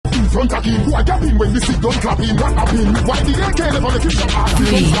front of him. Who I got him when we sit down clapping? What happened? Why the AK never make him shut up? 3,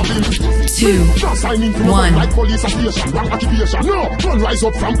 2, 1. Like police station, wrong occupation. No, don't rise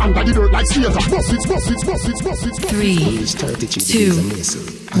up from under the dirt like skater. Bust it, bust it, bust it, bust it. 3,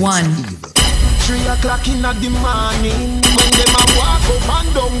 2, 1. 3 o'clock in the morning, when them a walk up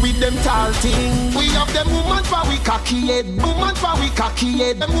and down with them tall thing. We have them woman for we cocky head, woman for we cocky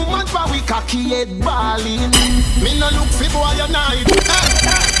head, them woman for we cocky head balling. Me no look for boy a night.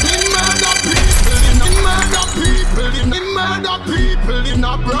 Me murder people in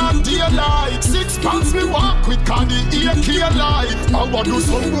a broad daylight. 6 pounds me walk with candy AK light. I want do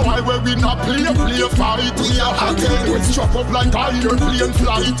some boy where we not play fight. We are again with chop up like airplane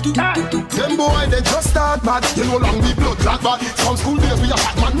flight. Them boy they just start bad. You know long the blood that bad. From school days we a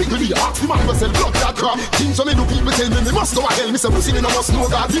bad man. Me really ask the man who sell blood that crap. Things so me do people tell me must go hell. Me say pussy me no must know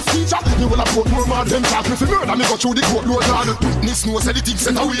God. This teacher me will have put more mad. Them talk me for murder. Me go through the court load lad. Witness know say the thing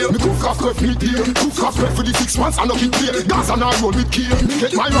set away. Me cook off crap me dear. Cook off crap for the 6 months and no kick clear. Gas and I roll with gear.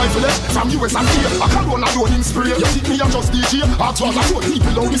 Get my rifle from US and here. I can't run alone in spray. You think me a just DJ. I told I told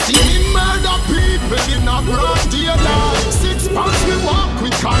people how we see. Me murder people in a broad daylight. 6 pounds we walk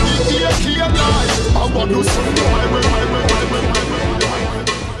with candy AK light. I want to some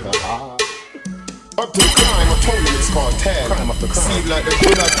up to the crime, I told you it's called tag. Crime up the crime. See like the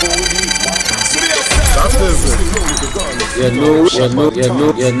good I told you.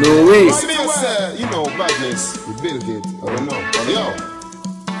 No way. You know, badness, we build it. I don't know. Yo,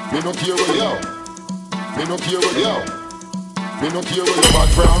 me no care what yo. Me no care what yo. Me no care where you back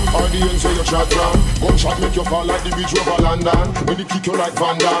from, or the ends where you shot from. Gunshot make you fall like the bridge over London. When they kick you like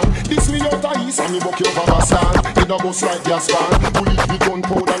Van Damme. This me out of east and me buck you over Boston. In a bus like gas van. Bullet with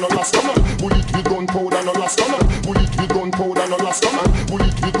gunpowder no last common. Bullet with gunpowder no last common. Bullet with gunpowder no last common.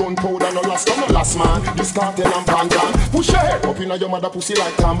 Bullet with gunpowder no last common. Last man, this cartel and pantan. Push your head up in your mother pussy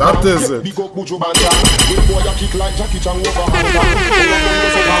like Tam. That is it. Big up Buju Bantan. When boy you kick like Jackie Chan over Hong Kong.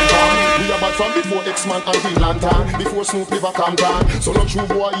 We are bad from before X-Man and Green Lantern. Before Snoop Liver come. So no true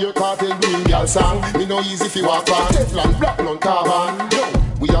boy here cartel doing girl song. Me no easy fi walk on. Teflon black non carbon. Yo,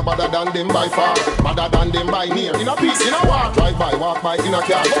 we are better than them by far. Better than them by near. In a piece, in a walk. Drive by, walk by, in a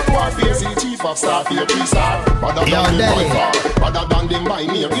car. But warfare, see the chief of staff here 3 star. Better than them by far. Better than them by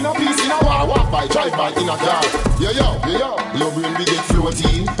near. In a piece, in a walk by, drive by, in a car. Yo. Your brain we get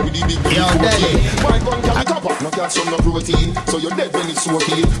floaty. With the big protein. My gun carry copper, no calcium, no protein. So you're dead when it's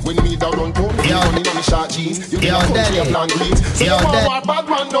soaking. When me down run pump, you money on me short cheese. You get a country of land greens. So you want bad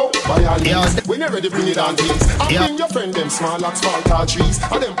man now, by all means. When you're ready, bring it on things. And bring your friend them small like small tall trees.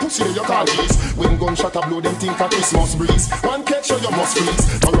 And them pussy in your car cheese. When gunshot a blow them think a Christmas breeze. One catch so you must freeze.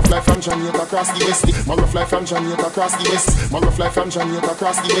 My rough life from Jamaica across the West. My rough life from Jamaica across the West. My rough life from Jamaica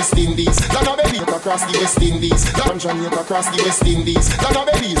across the West Indies. Like a belly across the West Indies. From Jamaica across the West Indies. Like a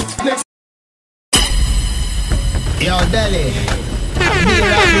belly. Next. Yo, Delhi.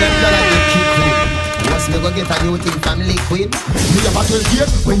 Me go get a new thing from liquid. Me have a 12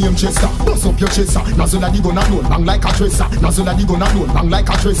 years when you're Chester. Bust up your chaser. Nozzle a the gun alone, bang like a tracer. Nozzle a the gun alone, bang like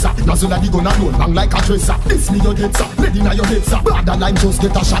a tracer. Nozzle a the gun alone, bang like a tracer. This me your dead sir, ready na your head sir. Bad line just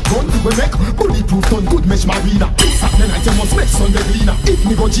get a shotgun. We make bulletproof gun, good mesh marina. This Saturday night you must make Sunday cleaner. If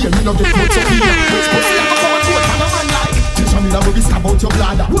me go jail, me no get much of cleaner. Which pussy I go come and vote and a man like. Teach me the rubbish about your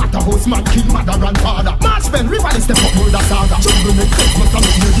bladder. Waterhouse man kill mother and father. Marchman rival is the fuck murder saga. Jungle make sense, must have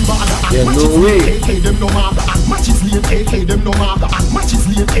no the border. Yeah, no way. Them no matter, and matches late, AK them no matter, and matches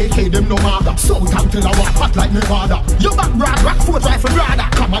late, AK them no matter. So time till I walk hot like Nevada. Your back brad, rock 4 rifle brother.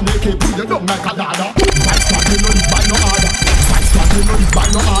 Come on, AK, put you down like a ladder. Vice squad, they no live by no order. Vice squad, they no live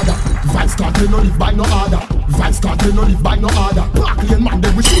by no order. Vice squad, they no live by no order. Vice squad, they no live by no order. Park lane man, they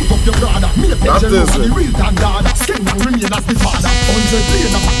will shoot up your brother. Me a picture over the real dandada. Skin and remain as the father. 100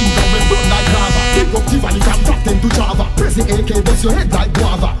 lane of a income with blood like lava. Pick up Tiffany from top 10 to Java. Press the AK, bust your head like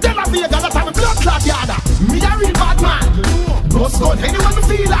guava. Then I be a gal that have a blood clot yada. Me a real bad man. Bust gun, anyone me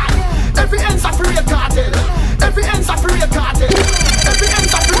feel like. Every end's a free cartel. Every end's a free cartel. Every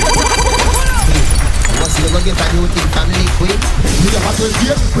end's a free cartel. Once you go get a new thing from liquid. Me have a 12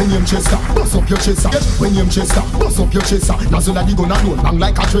 years when you're Chester. Bust up your chaser. When you're Chester, bust up your chaser. Nozzle a the gun alone, bang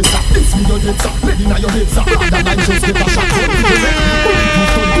like a tracer. This me your dead sir, ready na your head sir. Bad line just get a shotgun.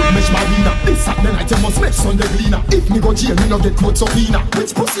 Good mesh marina. This Saturday night you must make Sunday cleaner. If me go jail, me no get much of cleaner.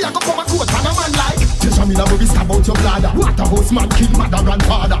 Which pussy I go come and quote and a man like. Teach me the rubbish about your bladder. Waterhouse man kill mother and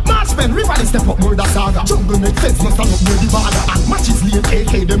father. Marchman rival is step up murder saga. Jungle make sense, must stand up near the border. And matches late,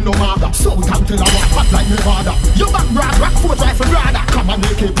 AK them no matter. So time till I walk hot like Nevada. Your back brad, rock 4 rifle brother. Come on,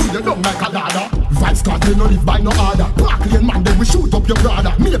 AK, put you down like a ladder. Vice squad, they no live by no order. Park lane man, they will shoot up your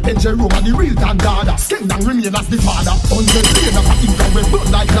brother. Me a pension room and the real dandada. Skin and remain as the father. 100 lane of a income with blood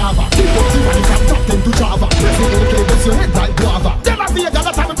like lava.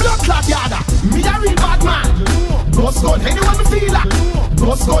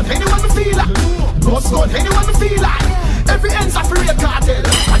 gun, anyone me feel like. Bust gun, anyone me feel like. Every end's a free cartel.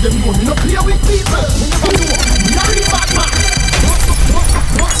 And them know me no play with people. Me a real bad man.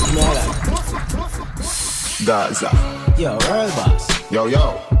 Gaza. Yo, world boss. Yo,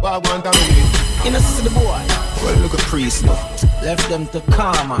 what I want to do? You know, see the boy. Well, look at priest now. Left them to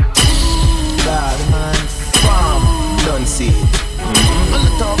karma. God, man, farm. Don't see it. On the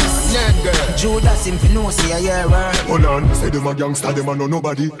top, nerd girl. Judas him fi know see a year word. Hold on, say them a gangster, them a know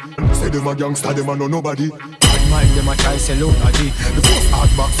nobody. Say them a gangster, them a know nobody. Bad mind them a try sell out a G. The first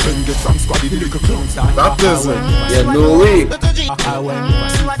hard box friend get from squaddy, the little clown start. That is it. Yeah, no way. That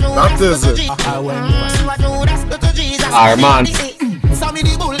is it. Our man. Sammy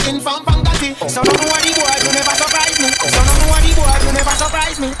the bull in from Pangati. So no know the boy, you never surprise me. So no know the boy, you never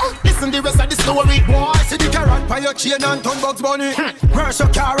surprise me. Listen the rest of the story. Boy, see the carrot by your chain and ton Bugs Bunny. Where's your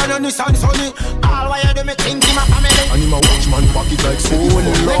car and a Nissan Sunny? All why you do me think in my family. And him a watchman pocket like say, oh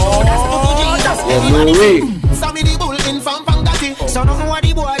Lord. Yeah, no way. Sammy the bull in from Pangati. So no know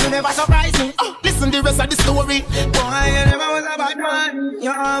the boy, you never surprise me. Listen the rest of the story. Boy, you never was a bad man. You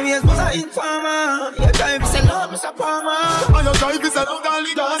always was an informer. Your drive is a lot, Mr. Palmer. And your drive is a lot,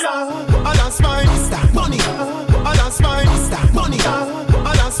 Gaza. And that's fine. Money. And that's fine. Money.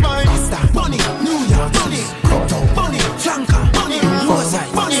 And that's fine. Money. New York. Money. Money. Flanker. Money.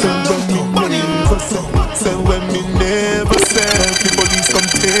 Roadside. Money. Money. So when me never said the police come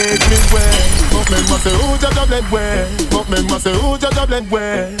take me where. But me must say who Jaja bled where. But me must say who Jaja bled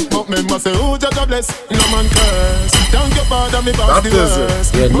where. But me must say who Jaja bless. No man curse. Thank your father me pass the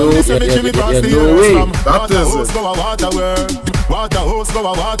verse. Yeah, no way. That is it. Water work. Water hose go a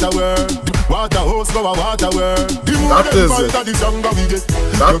water work. Water hose go a water work. That is it. That is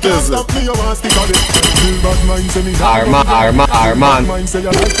it. Me you want stick on it. Bad mind say me. Arman. Mind say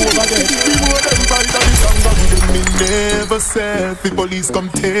you like over there. The more them fight at the song of it. Me never said the police come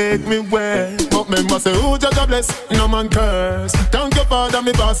take me where. But me must say who Jaja bless. No man curse. Thank your father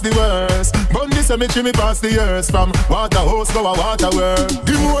me pass the worst. But the cemetery me pass the years. From water hose go a water work.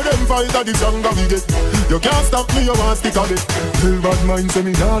 The more them fight at the song of it. You can't stop me you want stick on it. Tell bad mind say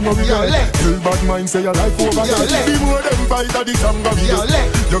me nah no regret. Tell bad mind say your life over there. The more them fight at the song of it.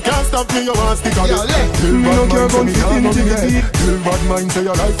 You can't stop me you want stick on it. Tell bad mind say me nah no regret. Tell bad mind say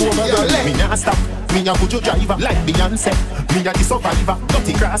your life over there. Me nah stop. Me a good driver like Beyonce. Me a the survivor.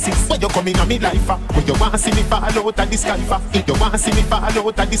 Dirty grasses. When you coming on me life, when you want see me fall out of the sky, if you want see me fall out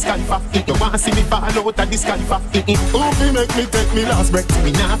of the sky, if you want see me fall out of the sky, who fi make me take me last breath?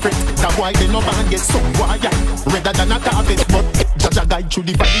 Me nah fret. That why they no man get some wire redder than a carpet, but Jaja guide through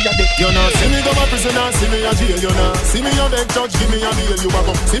the body of death. You know, see me go a prison and see me a jail. You know, see me a beg judge, give me a bail. You a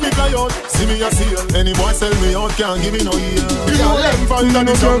go see me fly out, see me a sail. Any boy sell me out can't give me no yield. You know them find and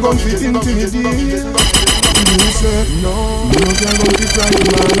no girl gon' fit intimidate. You say no, no girl gon' fit right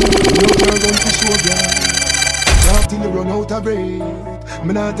man, no girl gon' fit show girl. Talk till you run out of breath.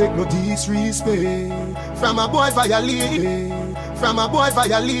 Me nah take no disrespect from a boy violate, from a boy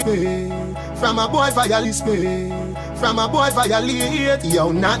violate, from a boy violate. From a boy violate,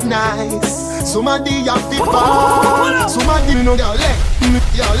 yo not nice. Somebody have to fall. Somebody me no girl let, me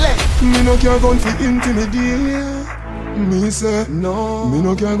no care gun fi intimidate. Me say no, me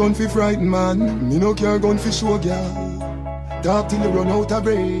no care gun fi frighten man. Me no care gun fi show girl. Talk till you run out of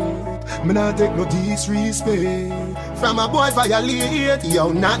breath. Me nah take no disrespect from a boy violate,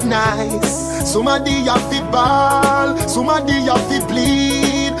 yo not nice. Somebody have to ball, somebody have to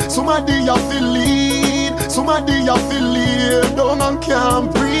bleed, somebody have to lead. Somebody have to live, no man can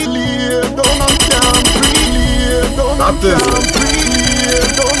breathe, no man can breathe, no man can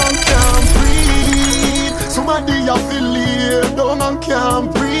breathe, no man can breathe. Somebody have to live, no man can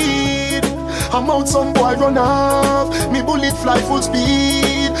breathe. I'm out some boy run off, me bullet fly full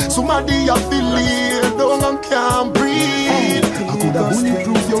speed. Somebody have to live, no man can breathe. I could have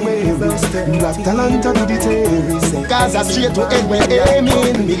bulletproof your way, black talent and the terrorist. Gaza straight to end where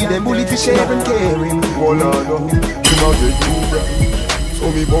aiming. Me give them bullet for sharing caring. Hold on, no, you not get too bright. So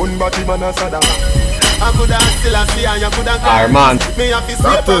me bone body man a sada. I could have still a see and you could have Arman. Me have to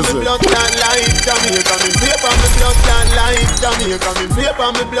sweep on me blood clot like Jamaica. Me sweep on me blood clot like Jamaica. Me sweep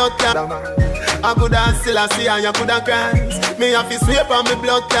on me blood clot. I could have still a see and you could have cry. Me have to sweep on me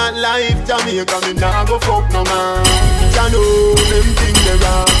blood clot like Jamaica. Me nah go fuck no man. Ya know them things they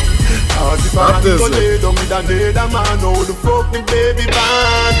wrong. As if I go lay down with another man, how the fuck the baby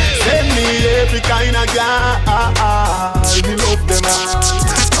man? Send me every kind of girl. Me love them all.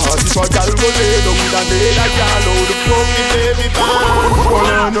 As if a girl go lay down with another girl, how the fuck the baby man?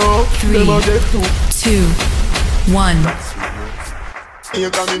 Wanna know? 3, 2, 1. You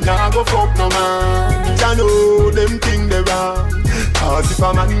coming now go fuck no man. Ya know them thing they wrong. Cause if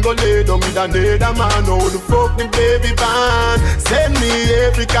a man go lay down with another man, how the fuck the baby band? Send me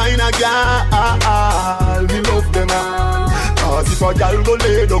every kind of girl, me love them all. Cause if a girl go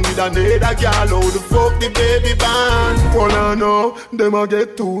lay down with another girl, how the fuck the baby band? Wanna know, them a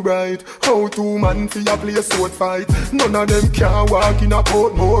get too bright. How two man fi a play a sword fight? None of them can walk in a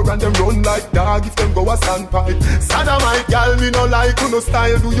court more, and them run like dog if them go a sandpipe. Sodomite girl, me no like no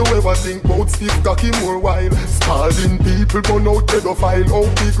style. Do you ever think about stiff cocky more while? Spalding people burn out pedophile. How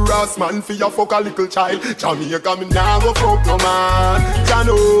big grass man fi a fuck a little child? Jamaica me nah go fuck no man. Ya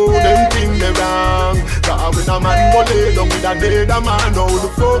know them thing they wrong. Cause when a man go lay down with another man, how the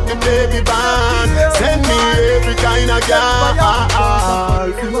fuck the baby band? Send me every kind of girl.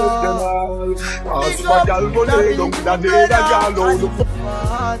 Cause if a girl go lay down with another girl, how the fuck?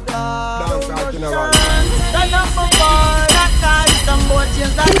 Dancehall general. Stand up for more, that night, some boy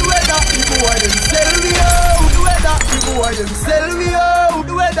change like the weather. The boy them sell me out, the weather. The boy them sell me out,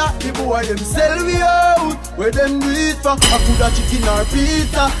 the weather. The boy them sell me out. Where them do it for? I coulda chicken or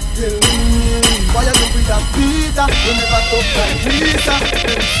pizza. Tell me, why you do with that pizza? You never talk like pizza.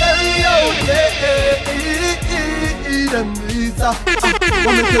 Them sell me out, them pizza.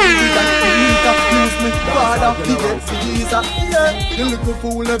 When me tell you that pizza, use me father, he get pizza. The little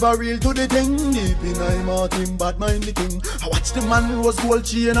fool never real to the thing. Deep in I'm out him, bad mind the king. I watch the man who was gold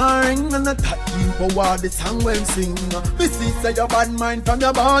chain and ring, and the tattoo for what the song when sing. Me see say your bad mind from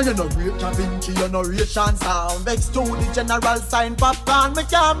your barn. You no rape Da Vinci, you no ration sound. Vex to the general sign popcorn. Me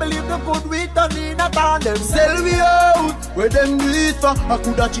can't believe the good we done in a town. Them sell me out, where them do it for? I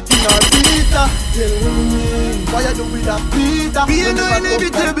coulda chicken or pizza. Tell me, why you do with that pizza? Be no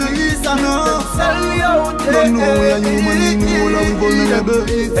inevitable pizza, no. Sell me out, don't know we are human, we know how we vulnerable.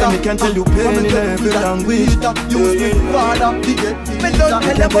 And me can tell you pain in every language. Use me father, he get pizza.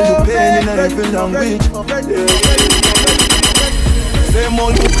 Me can tell you pain in every language. Same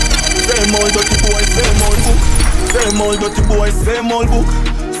old book, same old dirty boy, same old book. Same old dirty boy, same old book.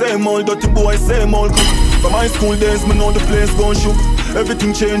 Same old dirty boy, same old cook. From high school days, me know the place gon' shook.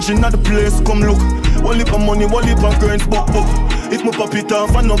 Everything changing at the place, come look. One lip of money, one lip of grains, book. If me pop it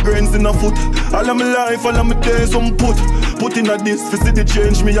off and no grains in a foot. All of my life, all of my days, I'm put in a this, for see the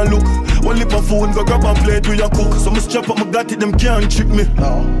change me a look. One lip of food, go grab a plate with your cook. So me strap up, me got it, them can't trick me.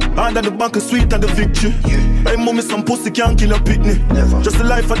 Hard at the bank, sweet at the victory. Hey mommy, some pussy can't kill a pitney. Just the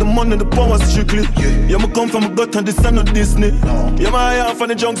life of the money, the power strictly. Yeah, me come from a gut and this is not Disney. Yeah, my eye off on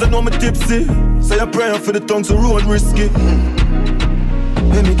the junks, I know me tipsy. Say a prayer for the tongues, the road risky.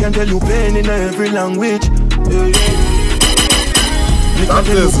 Hey, me can tell you pain in every language. Me can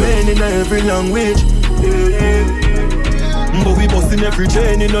tell you pain in every language. But we bust in every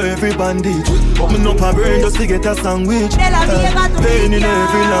chain, in every bandage. But me no pa brain just to get a sandwich. Pain in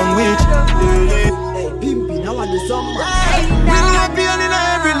every language. Pimpin', I want the summer. We love pain in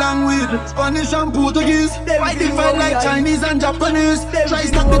every language. Spanish and Portuguese. Why divide like Chinese and Japanese? Try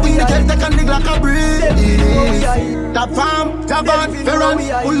stuck between the Celtic and the Glock a breed. That farm, Japan, Ferran.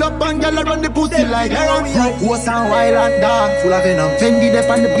 Pull up and gyal run the pussy like heron. What's and wild and dark, full of venom. Fendi dep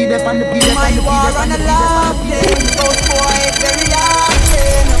and the P dep and the P dep and the P dep. My war on a laughing, those boys very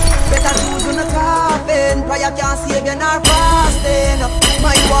often. Better choose on a coffin, prayer can't save you nor fasting.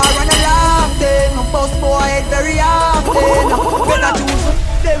 My war on a laughing, those boys very often. Better choose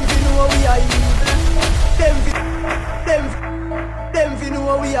them fi know we are evil. Them fi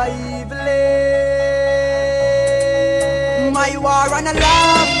know we are evil. My war on a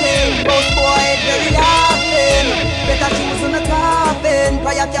laughing, those boys very often. Better choose on a coffin,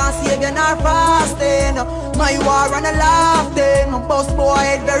 prayer can't save you nor fasting. My war on a laughing, those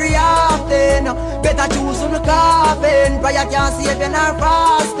boys very often. Better choose on a coffin, prayer can't save you nor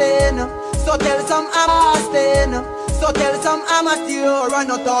fasting. So tell some I'm fasting. So tell some amateur, I'm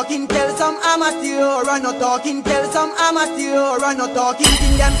not talking. Tell some amateur, I'm not talking. Tell some amateur, I'm not talking.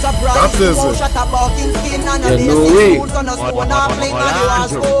 Think them surprised. No shut up, walking skin and a lazy fools on a stone and fling on the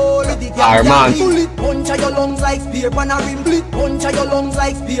ass hole. Arman. Bullet punch your lungs like spear pan a rim. Bullet punch your lungs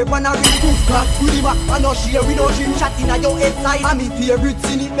like spear pan a rim. Goof crack, fully back and no share. We no dream chatting at your head side. And me favorite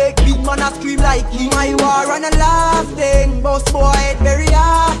sin it make big man a scream like king. My war and a laughing, boss boy it very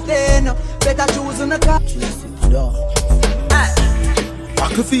often. Better choose on a car. I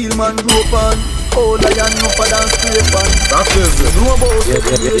can feel man rope on. All I am no for dance scrape on. That is it. No about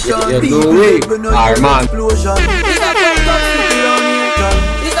segregation. No way, Arman.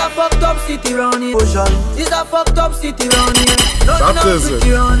 It's a fucked up city round here. It's a fucked up city round here. That is it.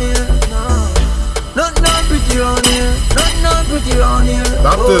 Not pretty round here. Not pretty round here.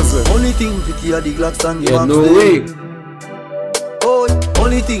 That is it. Only thing pretty are the Glocks and the No way. Oh, only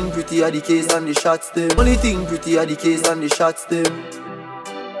Only thing pretty are the case and the shots them. Only thing pretty are the case and the shots them.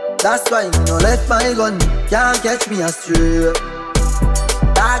 That's why me no left my gun, can't catch me astray.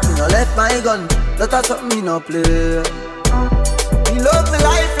 Dad, me no left my gun, that's something me no play. Me love my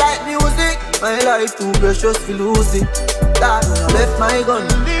life like music, my life too precious to lose it. Dad, me no left my gun,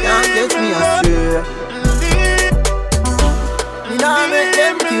 can't catch me astray. Me nah make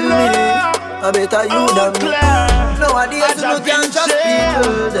them kill me, I better you than me. Nowadays you can't trust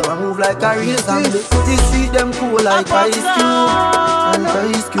people, them a move like a real zombie. This street them cool like ice cube, and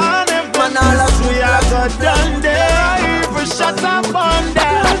ice cube. Man all a shoot like a done there, for shots up on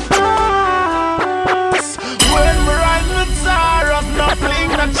that. When we ride with sorrow, no fling,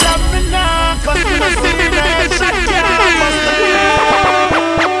 no chop me now, cause we don't see no shot, yeah,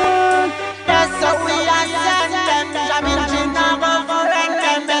 that's how we are send them, jamming Chinago for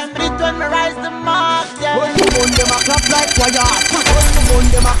them, them split when we rise the mark, them. When you run them a clap like choir, when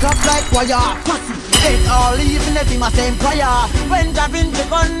them a clap like choir. They all even if him a same choir. When Javin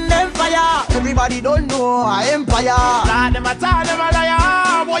take on them fire, everybody don't know a empire. Nah, them a tie, them a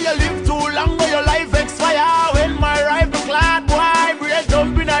liar. Boy, you live too long, boy, your life expire. When my rifle clad, boy, break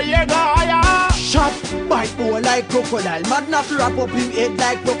jump in a year go higher. Shot, bite boy like crocodile. Mad enough to wrap up him head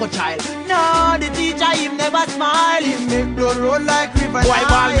like crocodile. No, the teacher him never smile. Him make blood roll like river. Why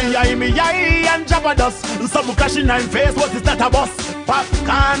ball me eye and Shabba dust. Some crashing in face, what is that a bus? Pop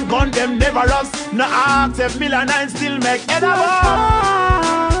can gun them never rust. No ask if million and still make head a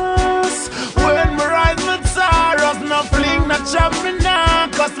bus. When we ride with sorrows, no fling, no chop me now.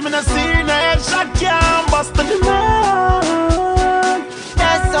 Cause me no see no headshot can't bust to the man.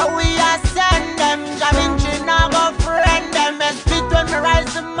 That's how we are send them. Jamming Chinago friend them. And spit when we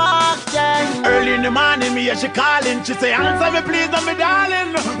rise the mark them. Early in the morning, me she calling. She say, answer me please, no me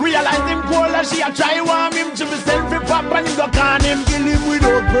darling. Realize him cold and she a try warm him. She be selfie pop and him go can him. Kill him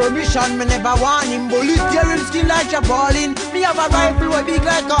without permission, me never want him. Bullet tear him skin like a balling. Me have a rifle way big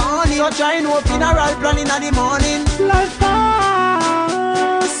like a honey. So try no funeral planning in the morning. Life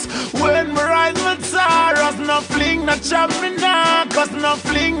pass. When we ride with sorrows, no fling, no chop me now. Cause no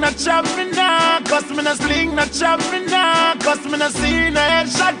fling, no chop me now. Cause me no sling, no chop me now. Cause me no see no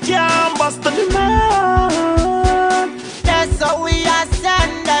headshot can't bust to the man. That's how we are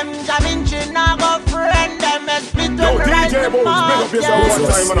send them. Jamming Chinago friend them. And spit when we rise the mark them.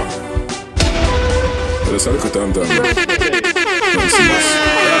 Let's have a good time.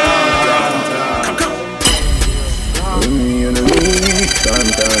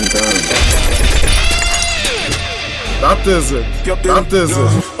 That is it. That is it.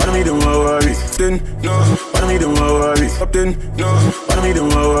 What me don't worry. Then no. What me don't worry. Up then no. What me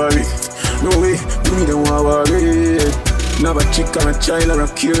don't worry. No way. Me don't worry. Never chick and a child or a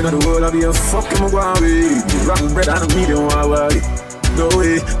kid in the world. I'll be a fucking worry. Wrong bread and me don't worry. No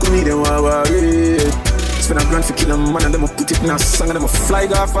way. Me don't worry. Spend a grand for kill a man and them a put it in a song and them a fly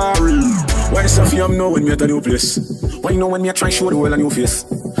off a reel. Why this stuff you know when me at a new place? Why you know when me a try show the world a new face?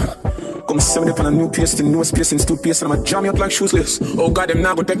 Come 70 on a new pace, the newest pace, and toothpaste, and I'ma jam you up like shoeless. Oh God, them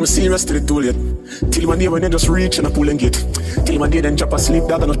now go take me serious till it too late. Till one day when they just reach and I pull and get. Till one day then drop asleep,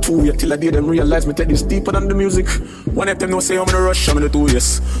 dog on a 2 year. Till a day them realize me take this deeper than the music. One of them know say I'm in a rush, I'm in the 2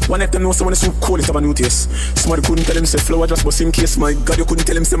 years. One of them know say when it's so cold, it's have a new taste. Somebody couldn't tell him say flow, I just bust him case. My God, you couldn't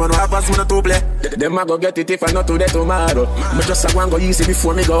tell him say man, no have as man to play. Them I go get it if I not to that tomorrow. Me just a go and go easy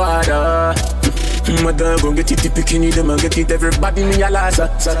before me go harder. My dog gon' get it, the bikini, them and get it, everybody me a lassa.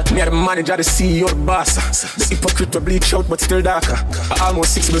 Me a the manager, the CEO, the boss. The hypocrite will bleach out, but still darker. I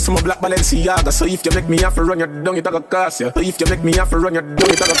almost 6 bills from a black Balenciaga. So if you make me have to run your dung, it a go cost ya. So if you make me have to run your dung,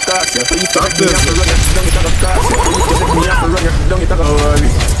 it a go cost ya. So if you make me have to run your dung, it a go cost ya. So if you make me have to run your dung, it a go worry.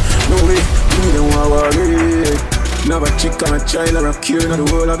 No way, me don't worry. Never chick and a child or a kid in the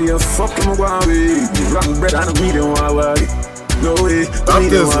world, I'll be a fucking worry. Wrong bread and me don't worry. No way, me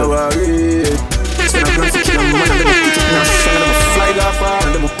don't worry. Spend a grand for kill a man and them a put it in a song and them a fly off a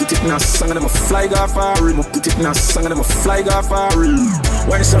and them a put it in a song and them a fly off a them a put it in a song and them a fly off a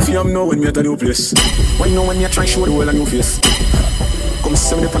why the stuff you know when me at a new place? Why you know when me a try show the world a new face? Come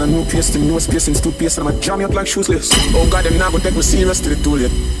 70 on a new pace, the newest pace and toothpaste, and I'ma jam you up like shoeless. Oh God, them now go take me serious till it too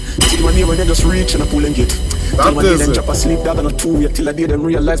late. Till one day when they just reach and I pull and get. Till one day then drop asleep, dog on a 2 year. Till a day them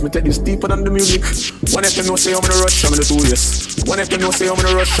realize me take this deeper than the music. One of them know say I'm in a rush, I'm in the 2 years. One of them know say I'm in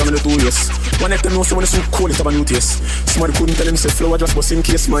a rush, I'm in the 2 years. One of them know say when it's so cold, it's have a new taste. Somebody couldn't tell him say flow, I just bust him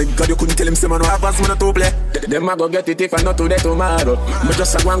case. My God, you couldn't tell him say man, no have as man to play. Them I go get it if I not to that tomorrow. Me just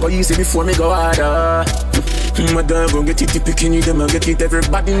a go and go easy before me go harder. My dog gon' get it, picking you, them and get it.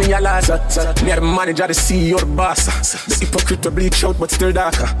 Everybody in your life. Me the manager, the CEO, the boss. The hypocrite will bleach out, but still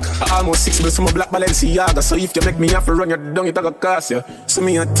darker. I almost 6 months from a black Balenciaga. So if you make me have to run your dung, it a cost you. So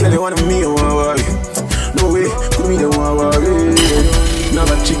me I tell you one of me, I want worry. No way, put me the one worry. Now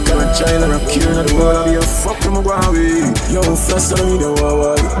a chick and a child and a kid in the world. Be a fuck from a Huawei. Yo, flash on me the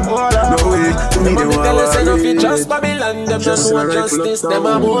Huawei. No way, put me the Huawei. Just Babylon, them just want justice. Them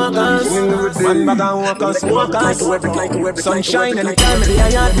a walkers. Man bag and walkers. Sunshine anytime in the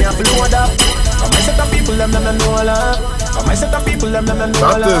yard, me a blow up. Come I set up people, them no know a lot. Come I set up people, them no know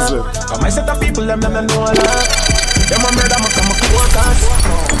a lot. Come I set up people, them no know a lot. Them a murder, me come a walkers.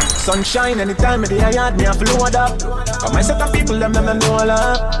 Sunshine anytime in the yard, me a blow up. Come I set up people, them no know a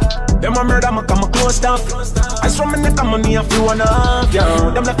lot. Them a murder, me come a close up. I saw me neck and money a flow up.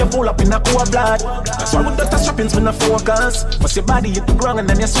 Yeah, them left you full up in a cold blood. That's why with the shoppings when I focus. But your body hit the ground and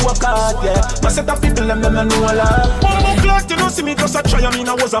then you so hard. Yeah, I set up people, them no know a lot. Clock, you don't see me just a try, I mean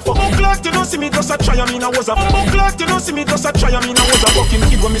I was a fuck. Clock, you don't see me just a try, I mean I was a fuck. Clock, you don't see me just a try, I mean I was a fucking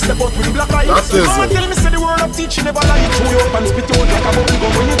kid when me step out with the black eyes. Mama tell me say the word of teaching never lie. Chew you up and spit you out like a bubble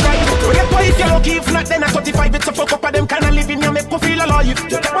gum when you cry. When you quiet, you're lucky. If not, then at 35 it's a fuck up of them kind of living. You make you feel alive.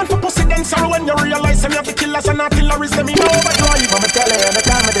 Want for pussy then sorrow when you realize them you have to kill us and not killers. Them in overdrive. Mama tell you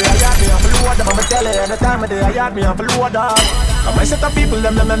anytime of the I had me off the water. Mama tell you anytime of the I had me off the water. I might set up people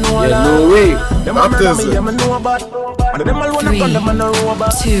them no know that. No way. Them a murder me, them know about. And them all wanna gun them and no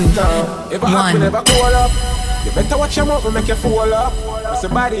robot. 2, If I have to never call up, you better watch your mouth and make you fall up.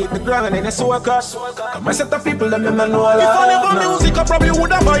 Somebody hit the ground and then they so cut. I set up people them no know that. If I never music, I probably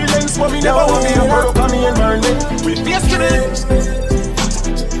would have violence. But me never want me to work on me and burn it. We face today.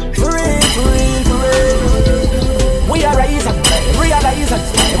 For real. We are rising, realizing.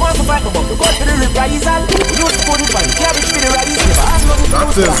 They want to fight me, but we got to the reprisal. We used to couldn't fight, cabbage for the rise. Never had nothing to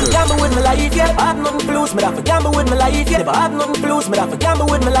lose, but I gamble with my life, yeah. Had nothing to lose, but I gamble with my life, yeah. Never had nothing to lose, but I gamble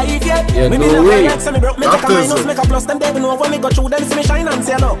with my life, yeah. Maybe not my life, so me broke, me take a minus, make a plus. Them they know when me go through them, see me shine and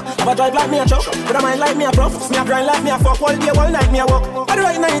say look. Have a drive like me a truck, but I mind like me a prof. Me a grind like me a fuck, all day, all night me a walk. At the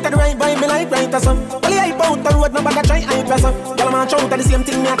right night, at the right vibe, me like right as some. Well, I out the road, nobody try, I press up. Girl, I'm a chow, the same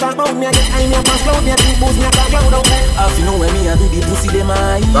thing me a talk about. Me a get high, me a pass cloud, me a drink booze, me a talk cloud out. If you know where me a do the pussy, them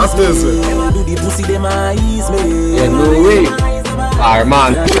eyes. That's this. I do the pussy, them eyes, me. Yeah, no way.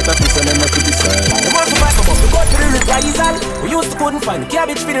 Arman. We used to couldn't find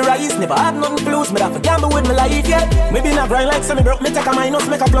cabbage for the rice. Never had nothing to lose, me have to gamble with my life, yeah. Maybe not grind like semi broke, me take a minus,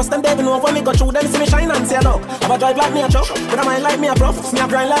 make a plus. Them they know when me go through them, see me shine and say look. Have a drive like me a truck, but I mind like me a prof. Me a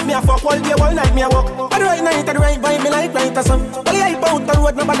grind like me a fuck, all day, all night me a walk. At the right night, at the right vibe, me like right as some. Well, I out the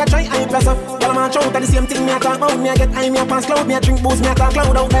road, nobody try, I press up. Girl, I'm a chow, the same thing me a talk about. Me a get high, me a pass cloud, me a drink booze, me a talk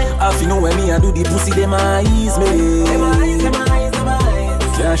cloud out there. If you know where me a do the pussy, them eyes, me. Them eyes.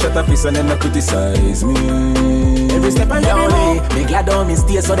 Can't shut up, piece and them not criticize me. Every step on your way, me glad on me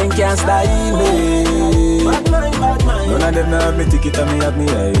stay so them can't style me. Bad mind. None of them have me ticket and me have me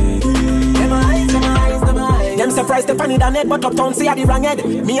ID. Them eyes. Them surprised the funny than it, but uptown say I the wrong head.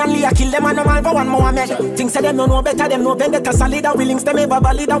 Me and Leah kill them and no man for one Mohammed. Things say them no know better, them no vendetta solid. We links them ever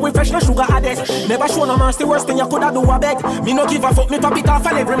valid, we fresh no sugar added. Never show no mercy, worst thing you coulda do a beg. Me no give a fuck, me pop it off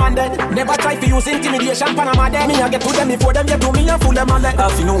and every man dead. Never try to use intimidation, Panama dead. Me a get to them before them get to me and fool them on that.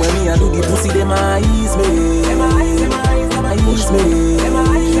 If you know where me a do the pussy, them eyes me. Them eyes me.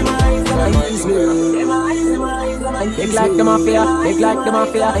 Big like the mafia, big like the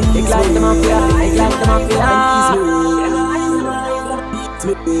mafia, big like the mafia, big like the mafia.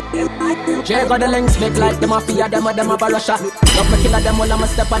 Jay got the links, big like the mafia, them a barasha. Love me killer, them all I'm a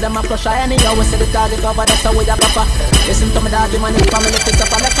step of them a crusher. Anyhow, we see the target over, that's how we a buffer. Listen to me dog, the man in family, fix up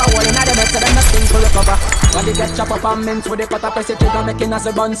a left a wall. And I the better than nothing to recover. When they get chop up and mince with the cut up, press it trigger, making us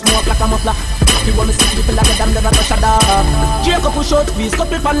a bun smoke like a muffler. You want me see people like a damn never touch a dog. Jacob push out, we stop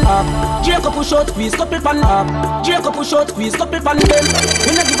it pan up. Jacob push out, we stop it pan up. Jacob push out, we stop it pan them.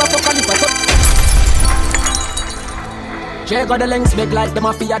 We not give a fuck if I stop. Jay got the links big like the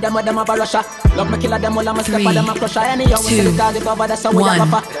mafia, them a barasha. Love me killer, them all I'm a step of them a crusher. Anyhow, we see the target over, that's how we a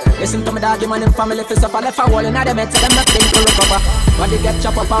buffer. Listen to me dog, man in family, fist up a left a wall. And I them head, so them nothing to recover. When they get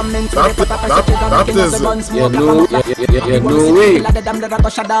chop up and mint, they put up a city, they're making us a gun smoke like a muffler. No way. Like the damn never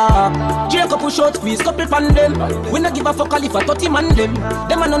touch a dog. Jacob push out, squeeze, couple pan them. We not give a fuck if I 30 man them.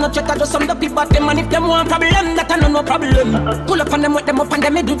 Them a no check, just some the people them. And if them want problem, that a no problem. Pull up on them, with them up and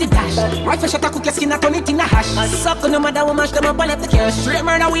them, do the dash. Rifle shot a cook your skin, I turn it in a hash. Suck no matter what mash them up and let the cash. Straight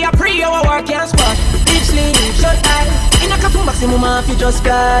murder, we a pre, our work can't squash. Deep sleep, shut eye. In a couple maximum, if you just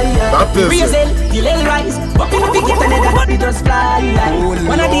fly. Reason, the little rise. But when we get another body, just fly.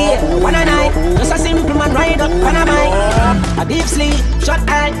 One a day, one a night. Just a simple man ride up on a mic. deep sleep, shut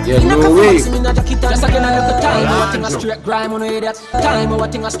eye. Yeah, no way. Just again another time. What thing a straight grime on idiot. Time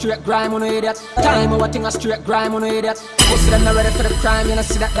what thing a straight grime on idiot. Time what thing a straight grime on idiot. Pussy them not ready for the crime. You know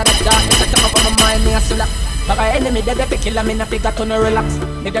see that darkness I come up on my mind. Me I see that. But my enemy dead, they kill me, nothing got to no relax.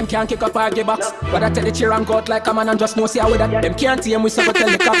 They them can't kick up our box. But I tell the cheer and go out like a man and just know see how we that. Them can't see him, we suffer tell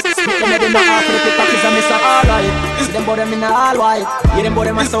the cops. Split them head in the half for the pickpockets and miss a alright. See them bout them in the all white. Yeah, them bout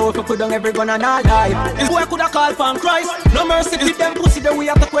them a soul for put down every gun and all die. This boy coulda call for Christ. No mercy with them pussy, then we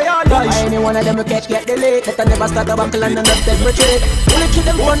have to pay all life. Any one of them we catch get delayed. But I never start a buckle and not take retreat. Only kill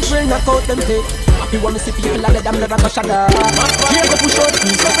them punch, bring knock out them teeth. Happy when me see people like them never go shut up. Here go push out,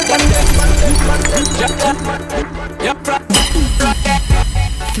 please. Yep.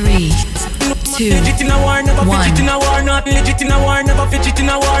 3, 2, 1. Legit in a war, never fidget in a war, not legit in a war, never fidget in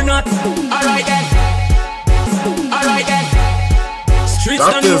a war, not. Alright then. Streets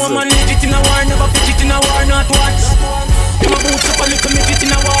don't know man, legit in a war, never fidget in a war, not once. Them a boots up a little midget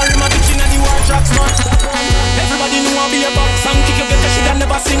in a war, them a bitch in a the war tracks, man. Everybody know I be a box song, kick your better, should I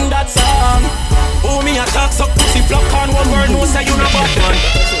never sing that song. Oh me a talk, suck pussy, flock on one word, no say you no bad man.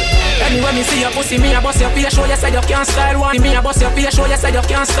 Anyway, me see your pussy, me a bust your face, show you said you can't style one. Me a bust your face, show you said you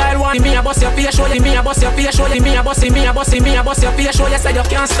can't style one. Me a bust your face, show you, me a bust your face, show you, me a bust your face, show you said you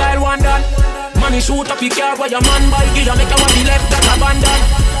can't style one. Done. Money shoot up your car, where your man buy, give you make a one be left that abandoned.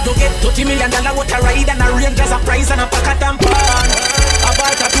 You get $30 million with a ride and a range as a prize and a pack of tampon. A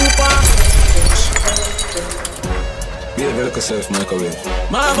bite a two-pan. Yeah, look at yourself, microwave.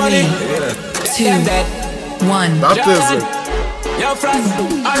 My body. 2, 1. That is it. Yo, friends,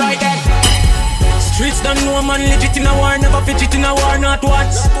 alright then. Streets don't know man, legit in a war, never fidget in a war, not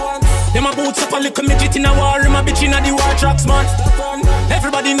once. Them a boots up a little midget in a war, him a bitch in a the war tracks, man.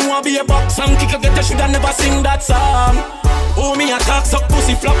 Everybody know I be a box song, kick a getter, shoulda never sing that song. Oh, me a talk, suck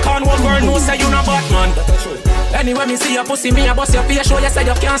pussy, flock on one word, no say you no Batman. Anyway, me see your pussy, me a bust your face, show you say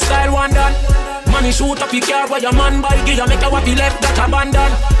you can't style one done. Money shoot up your car, where your man buy, give you make a wappy left that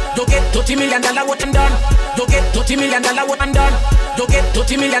abandoned. You get $30 million what I'm done. You get $30 million what I'm done. You get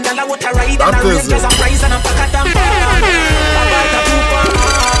 $30 million what I ride and a range as a prize and a pack of tampon. A bite of two-pan.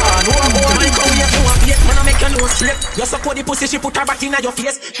 No more man come here to a plate, man I make your nose straight. You suck the pussy, she put her back in your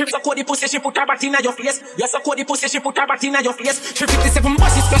face. She suck the pussy, she put her back in your face. You suck the pussy, she put her back in your face. She 57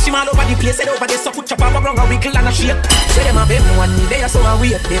 buses, cause she all over the place. Said over there, so put your power wrong, a wiggle and a shake. Say them a bed, one me, they are so a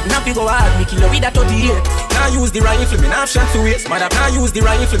weird. They not go hard, me kill you with a 38. Now use the rifle, me now shot to waste. Mother, now use the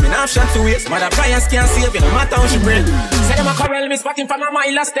rifle, me now shot to waste. Mother, Brian can't save you, no matter how she bring. Say them a corral, me spotting from a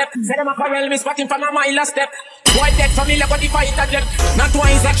mile a step. Say them a corral, me spotting from a mile a step. White dead familiar, but the fight a jet. Not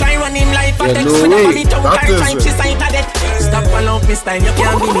twice I try run him life a text. With a family tongue, carry time, she sight a death. Stop along this time, you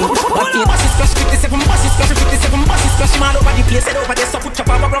can't be me. But the buses crush 57 buses, crush 57 buses, crush him all over the place. Said over there, so put your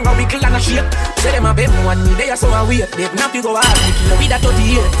power wrong, a wiggle and a shake. Say them a bed, one me, they are so a weird. They not go hard, me kill you with a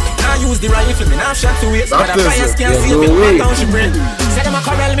 38. Now use the rifle, me now shot to waste. But the Brian can't save you, no matter how she bring. Say them a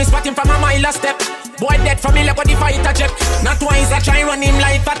corral, me spotting from a mile a step. Boy dead familiar, but the fight a jet. Not twice I try run him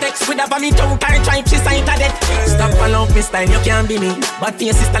life a text. With a family tongue, carry time, she sight a death. Stop along this time, you can't be me. Bad for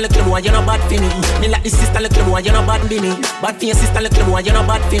your sister, little boy, you no bad for me. Me like the sister, little boy, you no bad for me. Bad for your sister, little boy, you no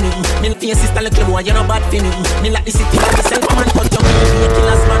bad for me. Me like your sister, little boy, you no bad for me. Me like the city, like the cell, come and cut your money. You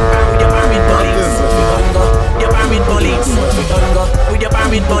killers, man, with your armed police. We gon' go, your armed police. We gon' go, with your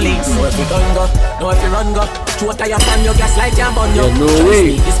armed police. We gon' go, no if you run go. Throw a tire pan, your gas light and burn you. No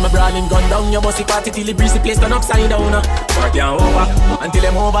way. This my brawling gun down, your bossy party till the breeze the place turn upside down. Work you over, until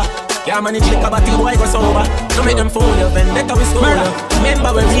them over. Can't manage liquor, but the boy go sober. Don't make them fool you, vendetta we stole you.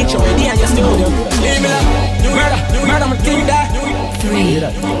 Remember when we reach you, we and your studio. Leave me like, murder my king there. 3,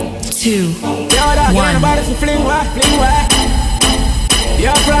 2, 1. Nobody to fling where.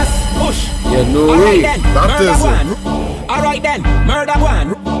 Yeah, press, push. Yeah, no way. That is it. Alright then, murder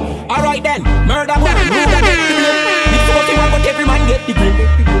one. Alright then, murder one. But every man get the grip.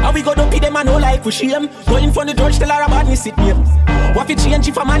 And we go to pay them and no like for shame. Going for the judge till our badness sit near. What if change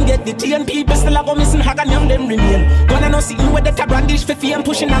if a man get the tea and people still a go missing hag and young them remain. Gonna no sitting with the brandish for fame.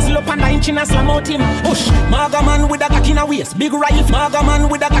 Pushing us up and 9 chin and slam out him. Push, maga man with a cock in a waist. Big rifle, maga man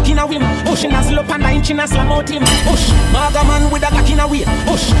with a cock in a whim. Pushing us up and 9 chin and slam out him. Push, maga man with a cock in a waist.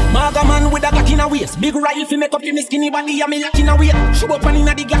 Push, maga man with a cock in a waist. Big rifle make up your skinny body and me lock in a waist. Shoot up and in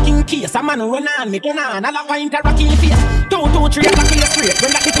a the glocking case. A man run on me, turn on, all a find a rocky in face. 2, 2, 3 o'clock in your straight.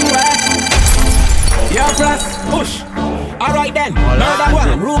 When that little yeah, press, push. Alright then, murder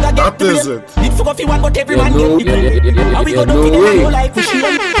one, Ruga get the blame. It forgot if one, but every man get the blame. And we go down to the man like push him.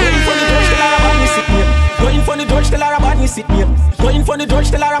 Going for the judge till our badness sit near. Going for the judge till our badness sit near. Going for the judge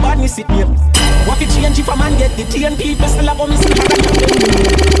till our badness sit near. What if change if a man get the tea and people still a go missing hag and young them.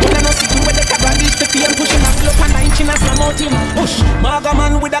 When I no sitting with the cabrandish to pay and pushing us up and 9 chin and slam out him.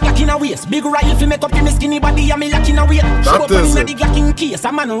 face. Big rifle make up in me skinny body and me lacking a weight. Show up in the glocking case.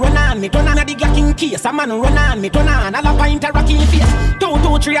 A man run on me, turn on the glocking case. A man run on me, turn on. All a pint a rocking face. 2,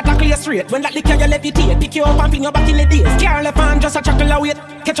 2, 3 attack you straight. When that liquor you levitate, pick you up and bring you back in the days. Carl left and just a chuckle away.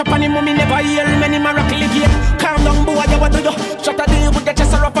 Catch up on him, mommy never hear many miracle again. Calm down, boy, you what do you? Shut a day with the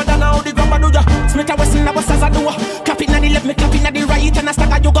chest upper than how the grabber do you? Smith a Wesson a bust as a do. Clap in the left, me clap in the right, and a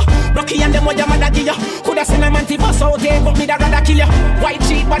stack a yoga. Rocky and them what your mother give you. Coulda seen a man to bust out there, but me da rather kill you. White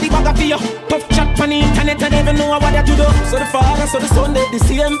sheet body bugger for you. Tough chat on the internet, and even know what you do. So the father, so the son, they the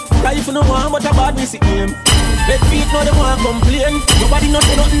same. Life no one, but a bad me see him. Bed feet no they want complain. Nobody know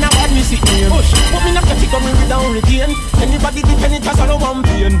say nothing about me see him. Push, but me not catch it coming down again. Anybody depend it as a one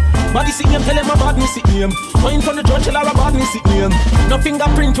pain. Body see him, tell him about me see him. Point on the judge, tell her about me see him. No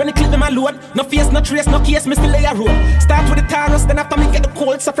fingerprint when they clip them a load. No face, no trace, no case, me still lay a road. Start with the Taurus, then after me get the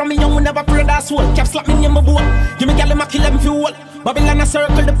cold. So from me young we never pray that soul. Cap slap me in my boat. Give me gal them a kill them fuel. Babylon a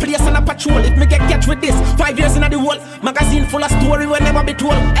circle the place and a patrol. If me get catch with this, 5 years in the world. Magazine full of story will never be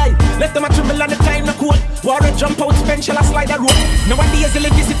told. Hey, let them a tremble on the time no cool. Warrior jump out, spend shall I slide a rope. Nowadays you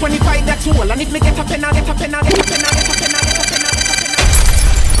live this 25 that's all. And if me get a pen, I get a pen, I get a pen, I get a pen, I get a pen, I get a pen.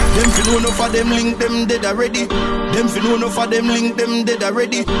 Them fi know no for them link them dead already. Them fi know no for them link them dead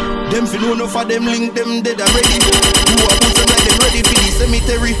already. Them fi know no for them link them dead already. Who are put them like them ready for the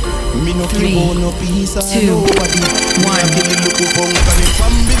cemetery? Me no keep on no peace or nobody. I give me look up on can it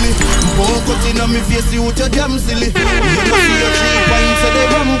family. Poke out inna me face you tell damn silly. You know see your 3 points so they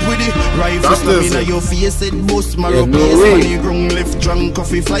ramp with it. Rifle slam inna your face it bust marrow pace. Panny ground left drunk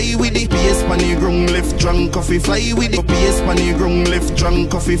coffee fly with it. Pace panny ground left drunk coffee fly with it. Pace panny ground left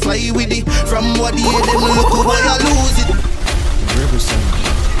drunk coffee fly with it. From what the head them look boy I lose it. Represent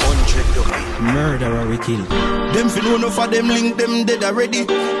 100 murderer we kill. Them fi know no for them link them dead already.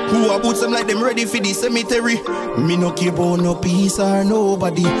 Who are boots them like them ready for the cemetery? Me no keep on no peace or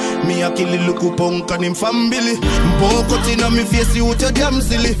nobody. Me a kill the look punk and him family. Poke out inna me face you tell damn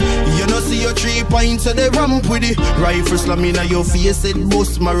silly. You know see your 3 points so they ramp with it. Rifle slam inna your face it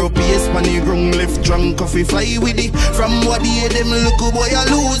bust marrow pace. Panny ground left drunk coffee fly with it. From what the head them look boy I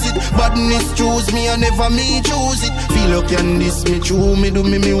lose it. Badness choose me and never me choose it. Feel like can this me true me do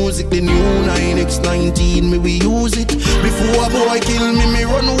me music. The new 9X19 me we use it. Before a boy kill me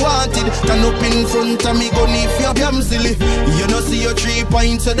run wanted. Stand up in front of me gun if you're damn silly. You know see your 3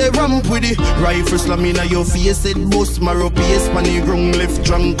 points so they ramp with it. Rifle slam inna your face it bust marrow pace. Panny ground left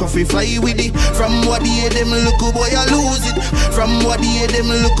drunk coffee fly with it. From what the head them look boy I lose it. From what the head them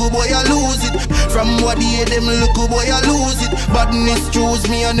look boy I lose it. From what the head them look boy I lose it. Badness choose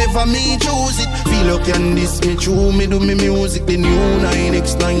me and never me choose it. Feel like can this me true me do me music. The new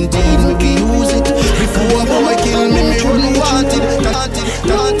 9X19 me we use it. Before a boy kill me run wanted.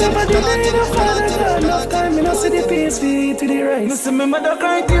 Enough time, me no see the peace feet to the right. Me see me mother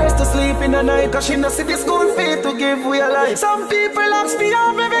cry tears to sleep in the night. Cause she no see the school fee to give we a life. Some people ask me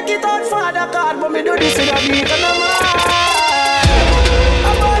how me make it out for the card. But me do this in a beat and I'm high.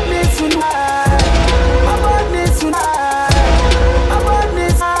 About this tonight. About this tonight. About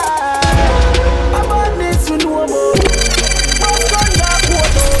this high. About this to know about. What's on that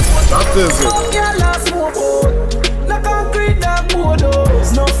photo? That is it. Fuck your last smoke out. No concrete that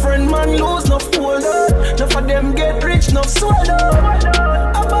photos. No friend man lose, no fold out. No for them get rich, no swell out.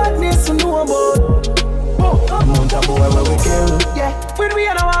 About this to know about. Amount of boy where we kill. Yeah, when we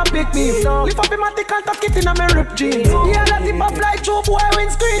are now big beef. Lift up him and take and tuck it in a me rip jeans. Yeah, that tip up like Joe boy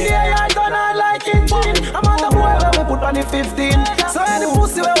windscreen. Yeah, I gonna like it. Amount of boy where we put on the 15. So any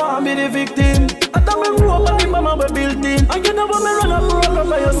pussy we want be the victim. I thought me grew up and the mama we built in. And you know when me run up program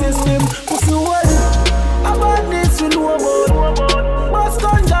by your system. Pussy well. About this to know about. Bust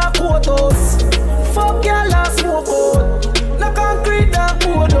ganja photos. Fuck your last smoke out. No concrete that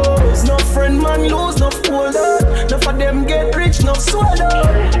photos. No friend man lose, no fold out. No for them get rich, no swell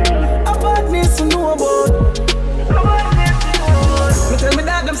out. About this to know about. Me tell me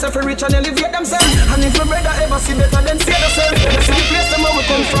that themself rich and elevate themselves. And if my brother ever see better than see themselves. They see the place them where we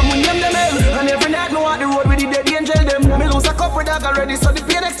come from, we name them hell. And every night me walk the road with the dead angel them. Me lose a couple dog already, so the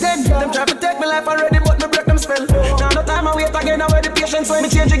pain extend. Them try to take me life already, but me break them spell. Now no time I wait again, I wear the patience. So me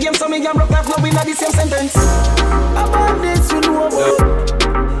change the game, so me can broke life, no we not the same sentence. About this you know about.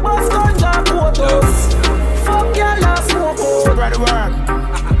 What's ganja photos? Fuck your last smoke out. Spread the word.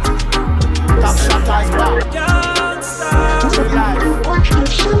 Top shot eyes back. So life.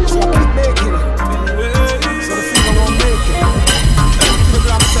 So keep making it. So the finger won't make it. To the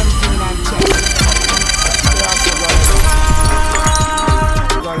gram 17 and check.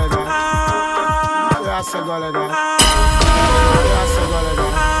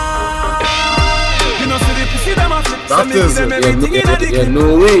 That is it. Yeah,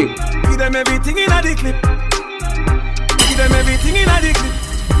 no way. them everything in a the clip. Give them everything in a the clip.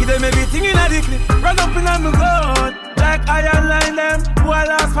 Give them everything in a the clip. Run up in on the gun, like iron line them. Boy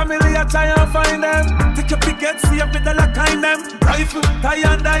last family I try and find them. Take your picket, see up with the lock kind them. Rifle, tie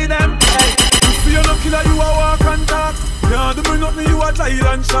and die them. Hey, you see you no killer, you a walk and talk. Yeah, do me nothing, you a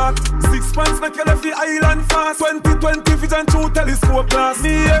Thailand shark. 6 pants make you left the island fast. 2020 vision through telescope glass. Me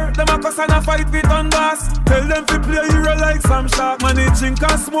here, them a cuss and a fight with on gas. Tell them to play a hero like some shark. Man, they drink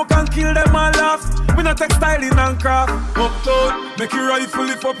and smoke and kill them and laugh. We not textiling and craft. Uptown, make your rifle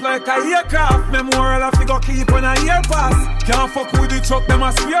lift up like a aircraft. Memorial a figure keep when a year pass. Can't fuck with the truck, them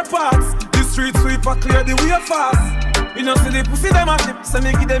a spare parts. The street sweeper clear the way fast. You know see the pussy them a flip, so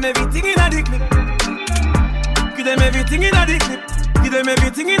me give them everything in a the clip. Give them everything in a the clip. Give them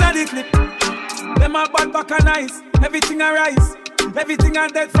everything in a the clip. Them a bad back and nice, everything a rise. Everything a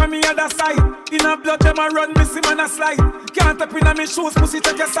dead from me other side. In a blood them a run, missing man a slide. Can't tap in a me shoes, pussy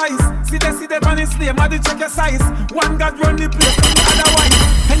check your size. See they on his name, I check your size. One God run the place, otherwise.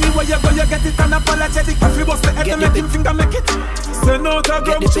 Anywhere you go, you get it unapologetic. If you bust the head, make him finger make it. Send out a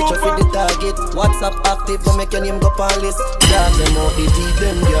drum trooper. Get the picture for the target. WhatsApp active, to make your name go on list. Dog them out, the deep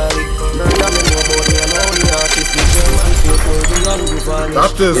them garlic. Murder me know about me and all the artists. The German food for the young vanish.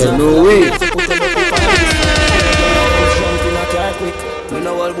 That is no way. We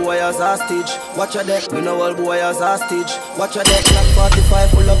know all boy as hostage. Watch your deck. We know all boy as hostage. Watch your deck. Like 45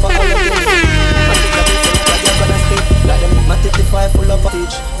 full up of all of them. Like them. My 55 full up of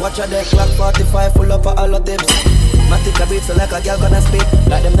stage. Watch your deck. Like 45 full up of all of them. Matic a beat so like a girl gonna spit.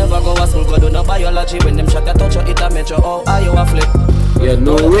 Like them never go to school, go do no biology. When them shot a touch you, it a mention. Oh, are you a flip? Yeah,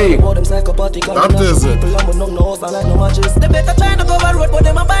 no way. Them psychopathic, that is it. People no house and like no matches. They better try to go over road, but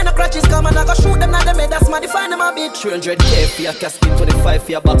them a buy no crutches. Come and I go shoot them, not them head. That's my define them a bit. 300k for your casket, 25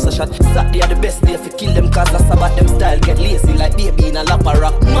 for your boxer shot. Saturday are the best day for kill them cause that's about them style. Get lazy like baby in a lapa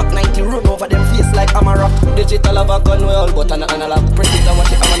rock. Mach 90 run over them face like Amara. Digital have a gun well, but an analog. Press it and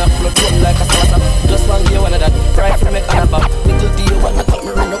watch it, I'm gonna float run like a saucer. Just one day one of that. Rifle make an about. Little D wanna cut me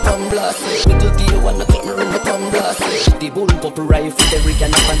run up and blast. Little D wanna cut me run up and blast. The bull pop rifle. Every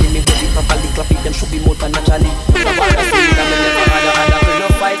can up and me body properly clap it, them should be more than naturally. No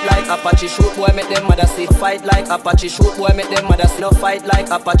fight like Apache shoot boy make them mother see. Fight like Apache shoot boy make them mother see. No fight like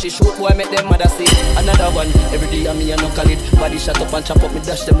Apache shoot boy make them mother see. Another one, every day I me a knuckle it. Body shut up and chop up me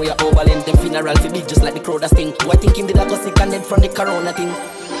dash them way overland. Them funeral fi big just like the crowd that sting. Why thinking did I go sick and dead from the corona thing?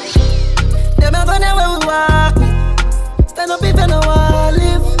 Them a gonna where we walk. Stand up if you know I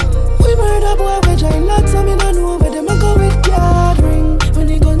live. We murder boy we join lots and me don't know where them a go with gathering. When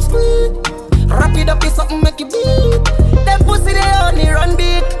the guns split, wrap it up in something make it beat. Them pussy they only run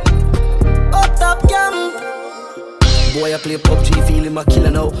big. Up top camp. Boy I play PUBG, feel him a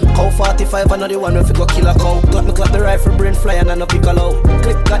killer now. Cow 45 another one if you go kill a cow. Got me clap the rifle, brain fly and I no pick a low.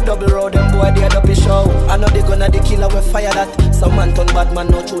 Click got double road, them boy they had up a show. I know they gonna the killer we fire that. Some man turn bad man,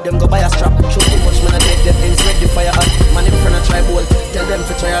 no true them go buy a strap. Shoot too much man I dead them things ready the fire hot. Man in front of try ball, tell them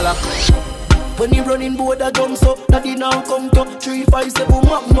to try a lock. When he running board a jumps up, daddy now come to 357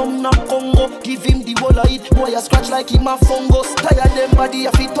 Magnum knock Congo. Give him the wall of it, boy a scratch like him a fungus. Tired them body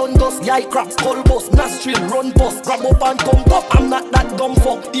a fit on dust. Yai cracks, skull bust, nostril, run bust. Grab up and come up, I'm not that dumb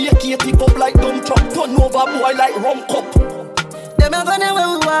fuck. The AK tip up like dumb truck, turn over boy like rum cup. Them a gonna where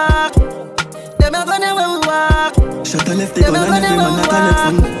we walk. Them a gonna where we walk. Shut the left, they gonna every man a collect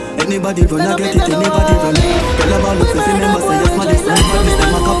some. Anybody gonna get it, anybody run. Girl about look if you remember say yes, my this one. Badness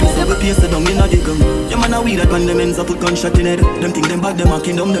them a copy, so we paste it down in a the gun. Your man a weed that when them ends up put gunshot in head. Them think them bad, them a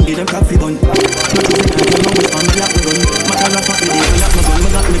kingdom, them give them coffee bun. No choosing them, you know which one me lock me gun. Matter of fact, me dey lock me gun, me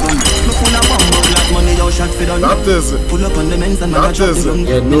got me gun. Me full of bomb, but like money, yo shot fi done. That is it. Pull up on them ends and man a drop the gun.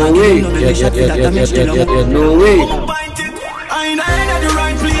 Yeah, no way. Yeah, no way. I ain't at the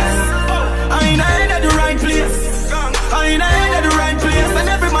right place. I ain't at the right place. I ain't at the right place. And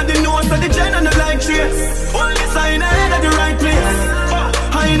everybody knows that the gen and the like trace. Only I ain't at the right place.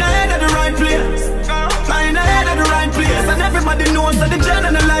 I ain't at the right place. I ain't at the right place. And everybody knows that the gen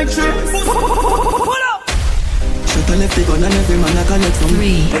and the like trace. Pull up. Shut the left, they gun and every man a collect some.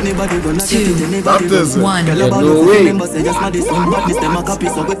 Anybody gonna get it, anybody run. Girl about look if you remember say yes, my this one. Badness them a copy,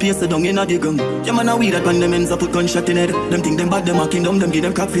 so we paste it down in a the gun. Your man a weed that when them ends up put gunshot in head. Them think them bad, them a kingdom, them give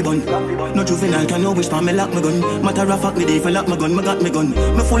them coffee bun. No juvenile can know which part me lock my gun. Matter of fact, me dey for lock my gun, me got me gun.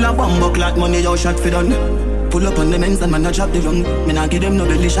 Me full of bomb, clot money, yo shot fi done. Pull up on them ends and man a drop the rung. Me nah give them no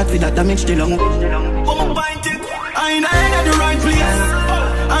belly shot fi that damage the lung. I ain't at the right place.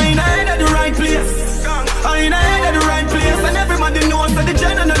 I ain't at the right place. I ain't at the right place. And everybody knows that the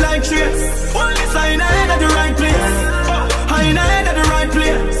gen and the like trace. Only I ain't at the right place. I ain't at the right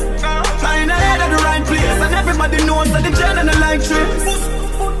place. I ain't at the right place. And everybody knows that the gen and the like trace.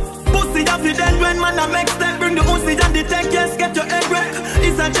 Pussy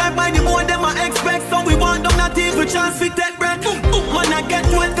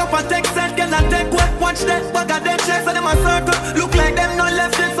up a text set, get a take what? Watch that, bag of dead checks and them a circle. Look like them no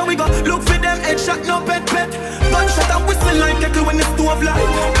left yet, so we go look for them. Headshot, no pet. Gunshot and whistle like kettle when the stove light.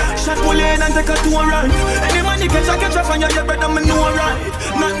 Shot pull in and take a tour right. Any man you catch a from your brother, me know right.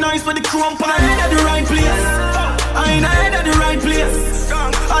 Not nice for the crump, I ain't at the right place. I ain't at the right place.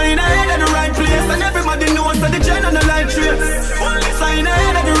 I ain't at the right place. And everybody knows that the gen on the light trace. I ain't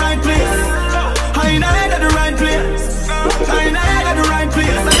at the right place. I ain't at the right place. I ain't at the right place.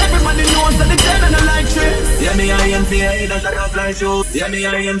 And everybody knows that the gen on the light trace. Yeah, me I am fear, that's a rough light show. Yeah, me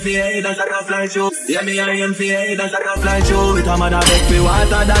I am fear, that's a rough light show. Yeah, me I am fear, that's a rough light show. With a mother beg for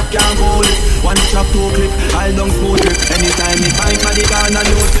water that can't hold it. One shot, two clip, I'll don't smooth it. Anytime me find my the gun and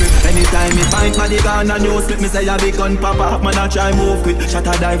no slip. Anytime me find my the gun and no slip. Me say a big gun pop up, man I try move quick. Shot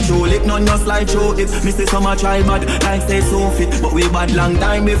a dive show, lick none no slide show it. Me say some a try bad, like say so fit. But we bad long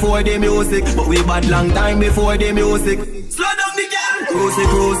time before the music. But we bad long time before the music. Slow down the girl.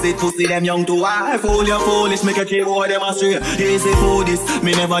 Cruise it, pussy them young to wife. Fool you foolish, make a trip boy them astray. Easy for this,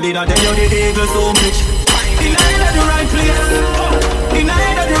 me never did I tell you the eagle so much. In at the right place. In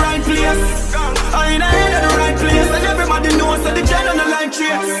at the right place. I ain't at the right place. And everybody knows that the gen on the light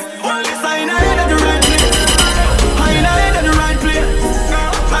trace. I ain't at the right place. I ain't at the right place.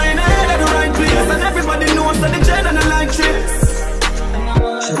 I ain't at the right place. And everybody knows that the gen on the light trace.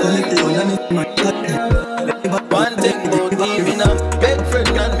 One thing about me, me no beg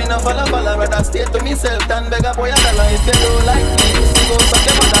friend and me no follow. Rather stay to myself than beg a boy a dollar. If you don't like me, see go suck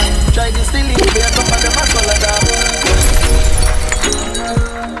your mother. Try this still in there, come and them a swallow that.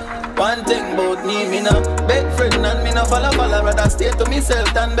 One thing about me no beg friend and me no follow. Rather stay to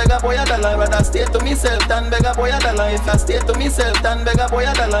myself than beg a boy a dollar. Rather stay to myself than beg a boy a dollar. If I stay to myself than beg a boy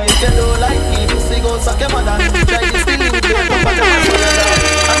a dollar. If you don't like me, see go suck your mother. Try this still in there, come and them a swallow that.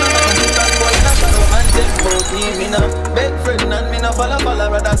 One thing about me no beg friend and me no follow.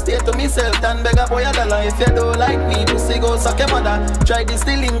 Rather stay to myself than beg a boy a dollar. If you don't like me, pussy go suck your mother. Try this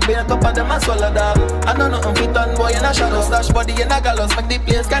stealing, be a cup of them a swallow dog. I know nothing fit on boy in a shadow. Stash body in a gallows, make the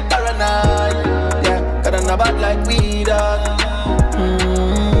place get paranoid. Yeah, cause I'm not bad like we dog.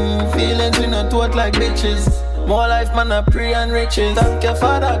 Feelings we not taught like bitches. More life man I pray and riches. Thank your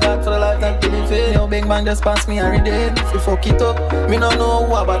father God for the life that give me faith. Yo big man just pass me every day. If you fuck it up, me no know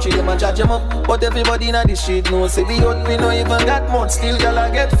who about you, them a judge them up. But everybody in the street knows say we out, we no even got much. Still y'all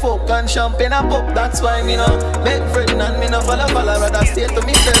get fuck and champagne a pop. That's why me no beg friend and me no follow. Rather stay to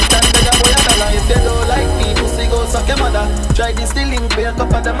myself than beg a boy a dollar. If you don't like me, pussy go suck your mother. Try this stealing, be a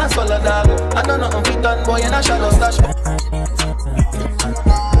cup of them a swallow dog. I don't know fit on boy in a shadow stash.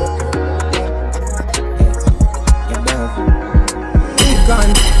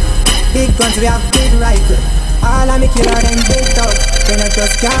 Big guns, we have big rifle. All of me killer them big dog. Then I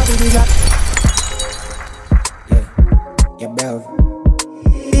just can't be the yeah, bell.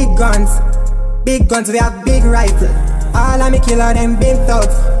 Big guns, we have big rifle. All of me killer them big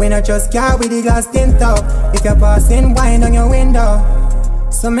thugs. When I just can't with the glass tint up. If you're passing wine on your window,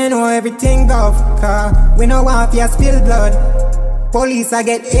 so me know everything go. Cause we no want to spill blood. Police I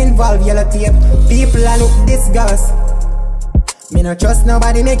get involved, yellow tape. People I look disgust. Me no trust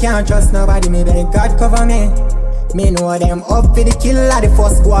nobody, me can't trust nobody. Me beg God cover me. Me know them up for the killer, the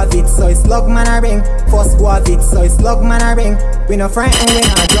first go of it. So it's slug man a ring, first go of it. So it's slug man a ring. We no frightened, we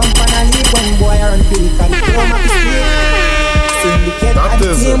no jump on a leap. When boy are on peak and the home of the street. Syndicate at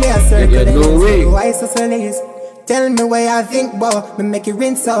the team, we a circle them in. So I socialize. Tell me where I think about, me make it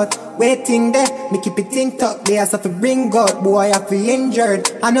rinse out. Waiting there, me keep it think up. They have to bring out, boy I feel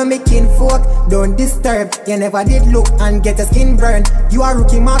injured. I know me kinfolk, don't disturb. You never did look and get a skin burn. You are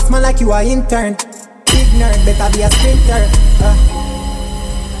rookie marksman like you are intern. Big nerd, better be a sprinter.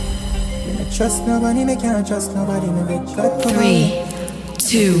 Me not trust nobody, me can't trust nobody. Me beg God come 3,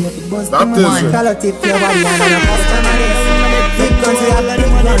 2, 1. Big guns, we have big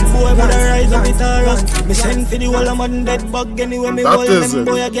guns. Boy, but I rise up it all us. Me send for the whole of man dead bug. Anyway, me hold them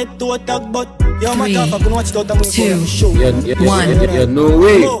boy I get to attack. But yo, my top, I can watch it out and we go show. 1. Yeah, no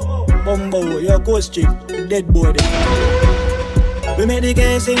way. Bumbo, your ghost chick, dead boy. We made the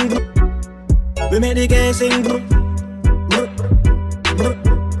guy sing. We made the guy sing.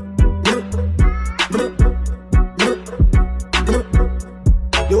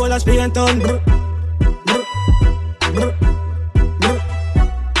 The whole of Spain town.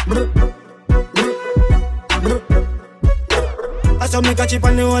 I saw me catch it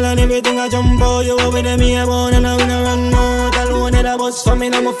on the wall and everything I jump out. You over there me a bone and I win a run out alone. head a bus. For me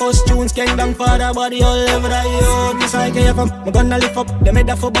now my first tunes came down father body all over the youth. This I care from, me gonna lift up. They made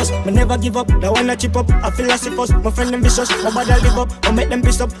that for bus, me never give up. They wanna chip up, I feel like first. My friend them vicious, my body live up. I make them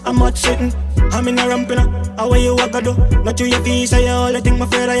piss up, I'm not sitting. I'm in a ramping up, how way you walk a do? Not you your feet, say all the thing my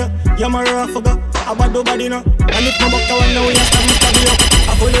fear of you. You're my rough fucker, I bad do body now. And if my buck I wanna we a stab me up.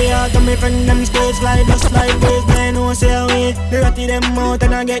 I fully out of me friend them sports like dust like waves. They know say away, they ratty them out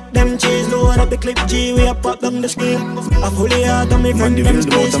and I get them cheese. Load up the clip G, we a pop down the screen. I fully out of me friend them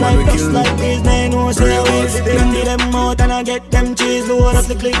sports like dust like waves. They know say away, they ratty them out and I get them cheese. Load up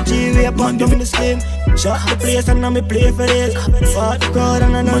the clip G, we a pop down the screen. Shot the place and now me play for this. Fought the crowd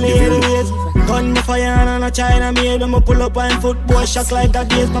and I know the ways. Gun the fire and I China made them pull up on foot. Boy shock like a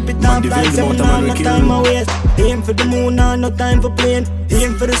days. Pop it up like 7 on no time my waist. Aim for the moon and no time for playing.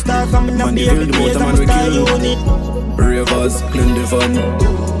 Aim for the star from me not be every place. I'm a star unit. Ravers, clean the fun.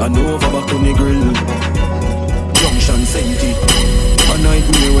 I know over back to me grill. Junction senti. A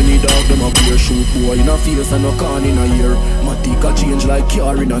nightmare when the dog them up here. Shoot boy in a face and no can in a ear. Matika change like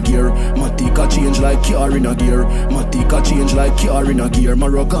car in a gear. Matika change like car in a gear. Matika change like car in a gear.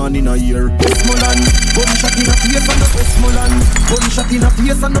 Moroccan in a ear. Westmoreland, gunshot in a face and the Westmoreland. Gunshot in a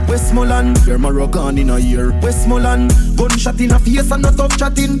face and the Westmoreland. Here Moroccan in a ear. Westmoreland, gunshot in a face and no tough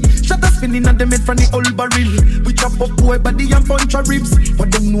chatting. Shot a spinning and them head from the old barrel. We chop up boy body and punch a ribs.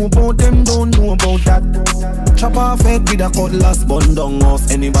 What them know about them don't know about that. Chop off head with a cutlass, bun down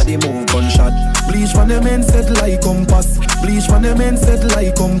us. Anybody move gunshot. Bleach from the men set like compass. Bleach from the men set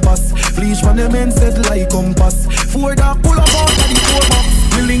like compass. Bleach from the men set like compass. Four dark pull up out of the four box.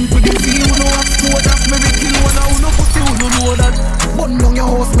 Me link with the Z, who know have score that. Me kill one out, who know pussy, who don't know that. Bun down your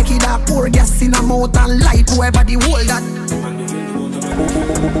house, make it dark, pour gas in a mouth and light whoever the hold that.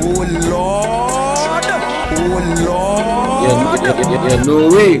 Oh Lord, oh Lord. Yeah, no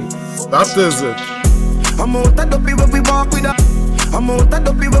way. That is it. I'm out of dopey where we walk with her. I'm out of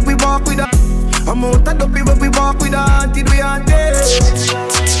dopey where we walk with her. I'm out of dopey where we walk with her until we are dead.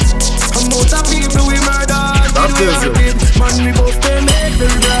 I'm out of people we murder until we are dead. Man, we both stay make the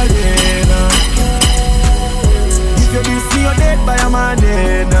real if you miss me, you're dead by a man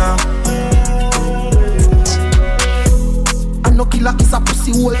then. I no killer is a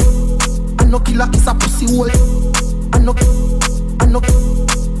pussy hole. I no killer is a pussy hole. I no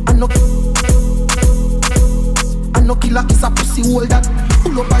killer is a pussy hole that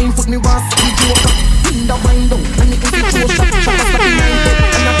pull up and put me once the joker in the window and it is a throw shot shot us back in my head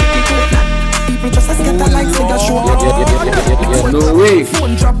and I pick it up that people just a scatter like say the show. No way.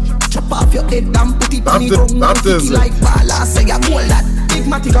 Phone drop, chop off your head and put it on the ground. That is it. Like bala, say I hold that. Big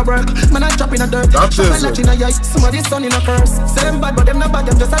matic a work, man I drop in a dirt. That is it. In a eye, somebody's son in a curse. Say them bad but them not bad,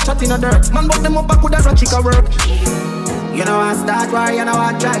 them just a chat in a dirt. Man but them up back with a ratchet a work. You know I start war, you know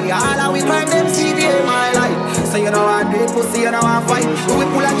I try. All of we crime them CD in my life. So you know I do it pussy, you know I fight. We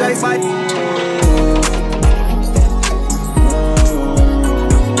pull a dry fight.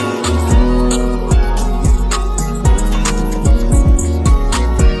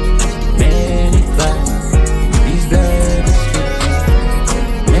 Many fights, these bloody streets.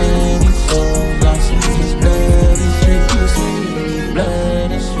 Many souls lost in these bloody streets.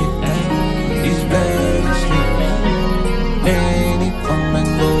 Bloody streets, these bloody streets. Many come and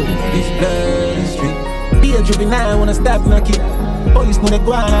go in this bloody street. Be a juvenile, wanna stop knocking. Police know they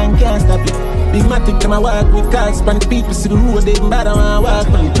go on and can't stop it. Big matic, them I walk with cars. Span the people see the road, they bad and I walk.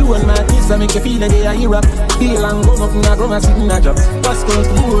 When you blue and my teeth, I make you feel like they are Europe. Feel and go up in a ground and sit in a job. What's going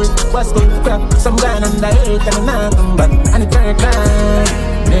to board, what's going to crap. Some guy on the earth and I not come back. And it turn climb.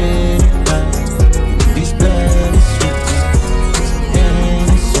 Many times, these bloody streets.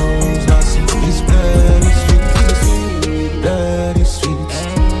 Many souls lost in these bloody streets. Bloody streets,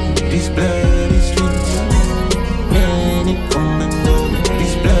 these bloody streets. Many come and go in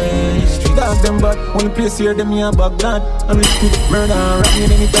these bloody streets. Dog them bad, only place here them here Baghdad. I'm rich with murder and rap me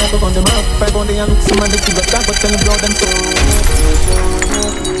any type of on them up. 5 on the young, some of the silver tag, but tell them blow them so.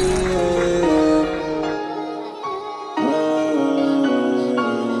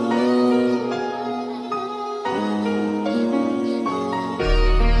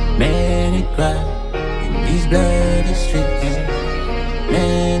 Many cry in these bloody streets.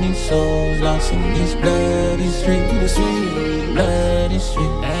 Many souls lost in these bloody streets. Bloody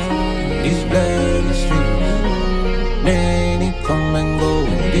streets, these bloody streets. Many come and go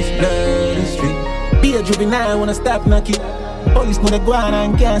in this bloody street. Be a juvenile, wanna stop knocking. Police know they go on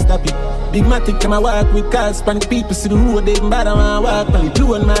and can't stop it. Big matic, them I walk with cars. Span the people see the road, they bad and I walk. When you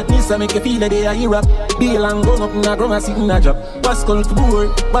blue and my teeth, I make you feel like they are Europe. Bail and gun up in a ground and sit in a job. What's called for board,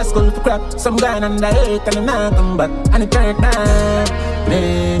 what's called for crap. Some guy on the earth and they not come back. And it turn time.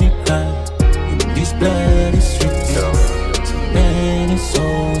 Many times in these bloody streets. Many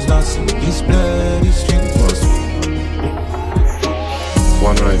souls lost in this bloody street.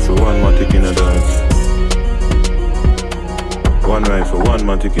 One rifle, one matic in a dog. One rifle, one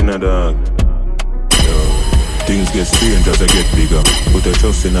matic in a dog. Things get strange as I get bigger. Put a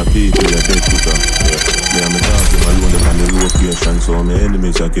trust in a people, a dead quicker. Me and me dog, them alone, them on the location. So my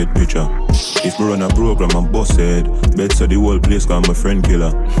enemies, I get picture. If me run a program, I'm busted. Bet so the whole place call my friend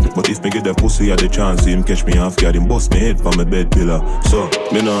killer. But if me get the pussy, I the chance him catch me off guard. Him bust me head for my bed pillar. So,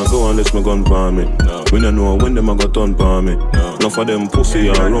 me nah go unless me gun palm me. We don't know when them a got turn palm me. Enough of them pussy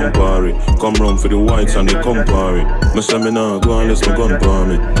a run party. Come round for the whites and they come party. Me say me nah go unless me gun palm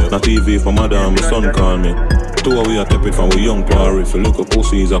me. Not TV for madam, my son call me. Two of we a tap it from we young party. If you look a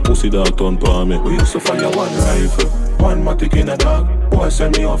pussy, is a pussy dog turn palm me. We used to fire one rifle, one matic in a dog. Boy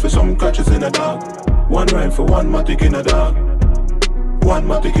send me off for some catches in a dog. One rifle, one matic in a dog. One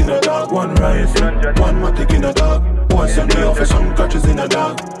matic in a dog, one rifle, one matic in a dog. Boy send me off for some catches in a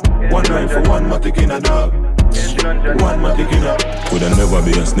dog. One rifle, one matic in a dog. One matic in a. Coulda never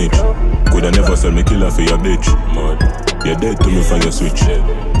be a snitch. Coulda never sell me killer for your bitch. You're dead to me for your switch.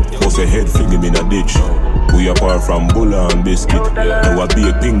 Bust a head fling him in a ditch. We apart from Bulla and Biscuit. Now I be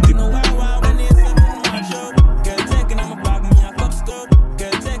a pink tip.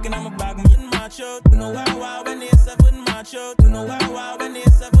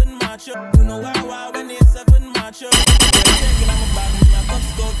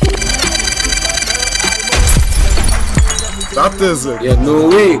 That is it. Yeah, no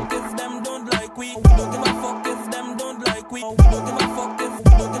way.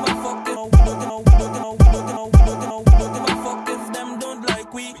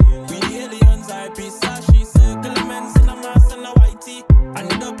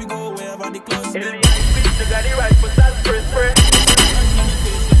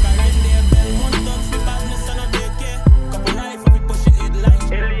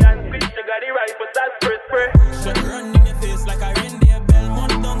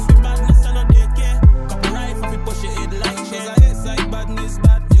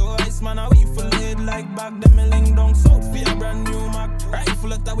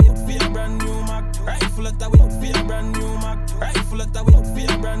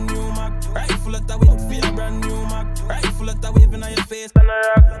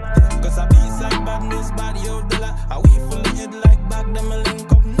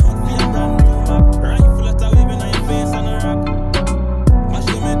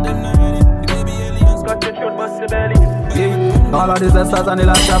 All of these stars and the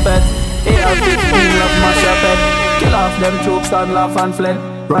last chapet. AR-15 love my chapet. Kill off them troops and laugh and fled.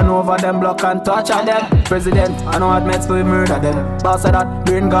 Run over them block and torture them. President, I know admits we murder them. Boss of that,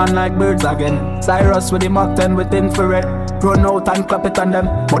 brain gone like birds again. Cyrus with the Mach 10 with infrared. Run out and clap it on them,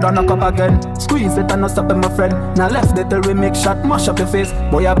 but don't knock up again. Squeeze it and no stop it, my friend. Now left it till we make shot, mash up your face.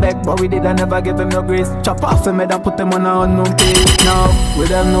 Boy I beg, but we did I never give him no grace. Chop off him head and put him on a unknown page. Now, with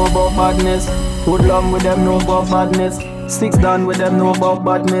them know about badness. Hoodlum with them know about badness. Six down with them know about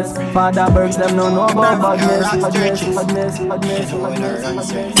badness. Father Bergs them know about badness. Badness.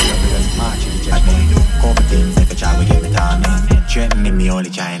 Couple things if a child will give me time. Threatening me only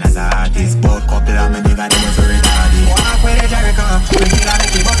trying as an artist. Both couple of me nigga them was retarded. Walk with the Jericho, we kill all the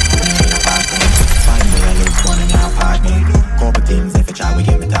keyboard. Find where I live, one in your apartment. Couple things if a child will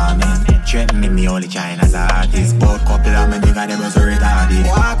give me time. Threatening me only trying as an artist. Both couple of me nigga them was retarded.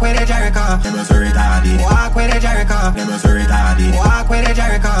 Walk with the Jericho, them was retarded. Walk with the Jericho, them was retarded. Walk with the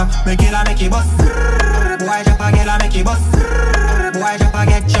Jericho, me kill all the keyboard. Boy jump a kill all the keyboard. Boy jump a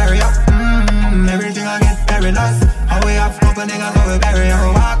get cherry up. Everything I get perilous. How we have couple niggas so we bury her.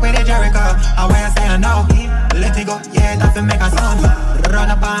 Walk with the Jericho, how we say I know. Let it go, yeah, that will make a sound. Run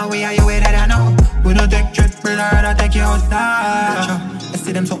up and we are you with it, I know. We don't take trips, brother, I take you outside. I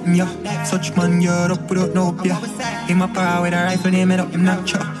see them something, yeah. Such man, you're up without no fear. Him a power with a rifle, name it up, him not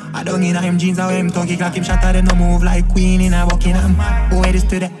sure. I don't in him jeans, how him talking like him shatter, them no move like Queen in a Buckingham. Boy, this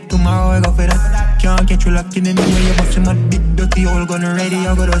today, tomorrow I go for that. Can't get you locked in the way you bust him a big dirty old gun ready,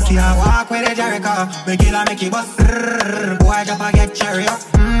 you go to see her. Walk with the Jericho, we kill her, make it bust. Boy, jump and get cherry up.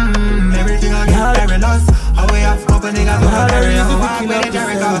 Everything I get perilous. How we have couple niggas who are very walk with the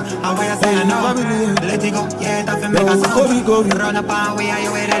Jericho. How we say I know. Let it go, yeah, that will make a sound. Run up and we are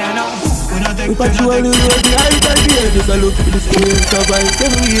you with it, I know. We patrol the road, the height and the air. Just a look at the screen, survive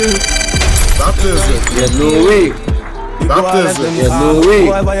every year. That is it. Yeah, no way. That is it. Yeah, no way.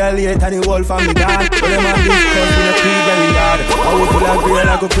 Boy violate and the whole family down. When them have this cause we not feel very hard. I would feel like real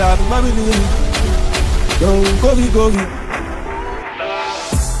like a clap. Mommy name. Go.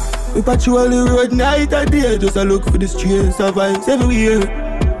 We patrol the road night and day. Just a look for the street, survive everywhere.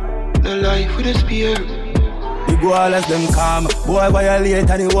 No life with a spear. We go all as them calm. Boy violate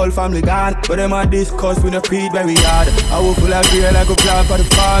and the whole family gone. But them a discuss with the feet very hard. I will full of beer like a plant for the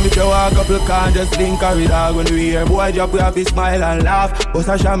farm. If you walk up, you can't just link a dog. When we hear boy drop, we have to smile and laugh. Bust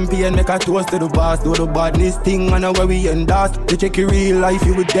a champagne, make a toast to the boss. Do the badness thing and where we endorse. To check your real life,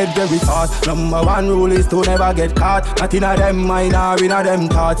 you will dead very fast. Number one rule is to never get caught. Not in a them mind or in a them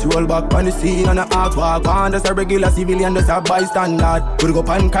thoughts. Roll back on the scene and a art walk on. Just a regular civilian, just a bystander. Put go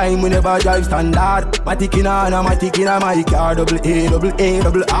pan crime, we never drive standard. Matic in my car. Double A,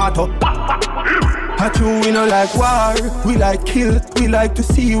 double auto. A true, we no like war, we like kill. We like to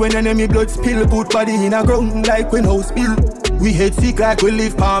see when enemy blood spill. Put body in a ground like we no spill. We hate sick like we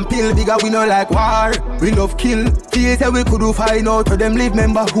live palm pill. Bigger we no like war, we love kill. Theater we could do find out to them live.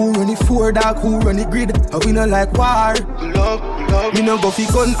 Member who run the 4 dark, who run the grid. And we no like war. Love. Me no go fi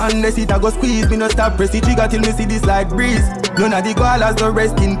gun unless it a go squeeze. Me no stop press the trigger till me see this like breeze. None of the koalas no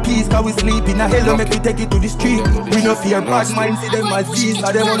rest in peace. Cause we sleep in a hell, don't make we take it to the street. We no fear bad mind, see them as these.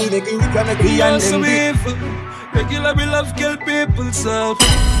 Cause them only make it, we can make it and them beef. Regular we love kill people, so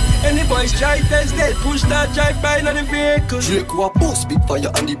any boys try test dead, push that drive by in the vehicle. Drake wa post big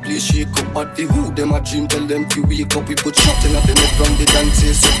fire and the place shake up. At the who them a dream, tell them to wake up. We put shot in at them head from the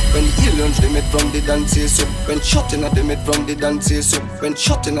dances up. When the aliens them head from the dances up. When shot in at them head from the dances up. When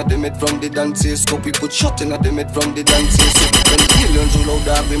shot in at them head from the dances up. We put shot in at them head from the dances up. When the aliens roll out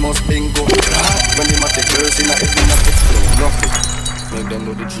that we must bingo. When they might take girls in a head, we not take flow, nothing. Make them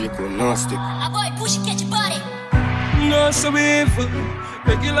know the Drake will nasty. A boy push catch your body. No so evil.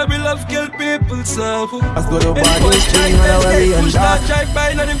 Regular we love kill people, so as go the badness thing and where we push that drive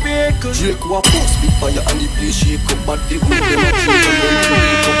by in the vehicle. Drake wa post big fire and the place shake up. At the who them a dream, tell them to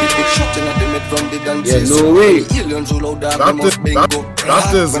wake up. We put shot in at them head from the dances. Yeah, no way. The aliens roll out that we must bingo.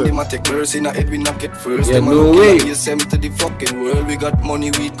 When they might take girls in a head, we knock it first. Yeah, them no way. ESM to the fucking world. We got money,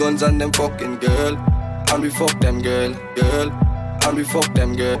 weed, guns and them fucking girl. And we fuck them girl. And we fuck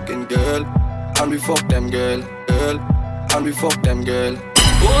them girl. And we fuck them girl. And we fuck them girl.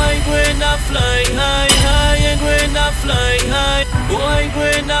 Boy, going a fly high, and going a fly high. Boy,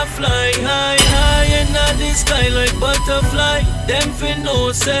 going a fly high, and the sky like butterfly. Them fin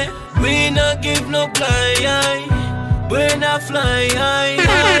no say, we not give no fly. When I fly high,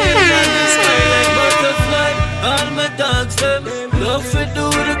 and the sky like butterfly. All my dogs them love to do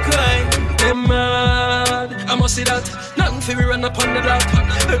the cry. Them mad, I must see that. Nothing for we run up on the block.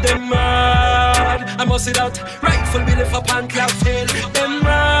 Them mad, I must see that. Rifle we lift up and clap fail. Them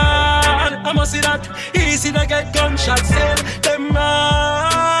mad, I must see that. Easy to get gunshots sell. Them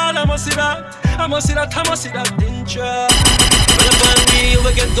mad, I must see that. I must see that danger. When up on me,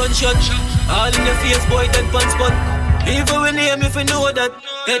 we get gunshots. All in your face, boy, dead pun spot. Even when name if you know that.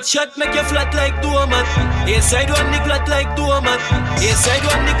 Headshot make you flat like doormat. Yes, I do on the flat like doormat. Yes, I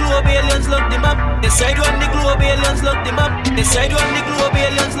do on the globe aliens lock them up. Yes, I do on the globe aliens lock them up. Yes, I do on the globe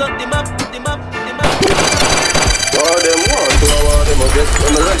aliens lock them up. What them want, so I want them a get.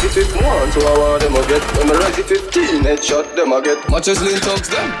 When I rise it 51, so I want them a get. When I rise it 15, headshot them a get. Matches lean talks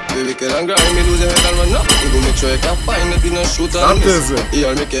them. We wicked and grimy, lose your head and run up. We go make sure you can find it, we no shoot and miss.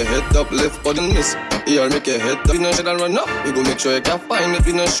 Here make your head up, left button miss. Here make your head up, we no head and run up. We go make sure you can find it,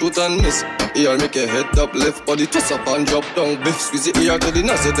 we no shoot and miss. Here make your head up, left body twist up and drop down. Biff squeeze it here to the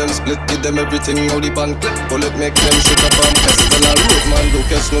nose, them split, give them everything. How the band clip, bullet make them shut up and test. Tell a road man, go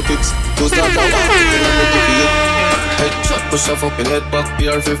catch no kicks. Go start a walk, then I make you feel. Headshot, push a fucking head back,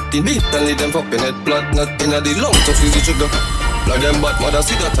 PR15 beat and lead them fucking head flat. Not in a the long tough easy trigger. Like them bad mother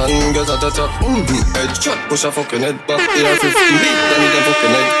see that and girls at the top. Headshot, push a fucking head back, PR15 beat and lead them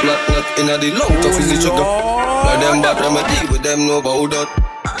fucking head flat. Not in a the long tough easy trigger. Like them bad remedy with them know about that.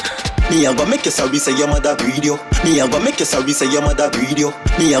 Me a go make you sorry say your mother breed you. Me a go make you sorry say your mother breed you.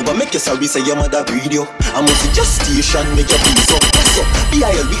 Me a go make you sorry say your mother breed you. I must just station make your peace up. Pass up.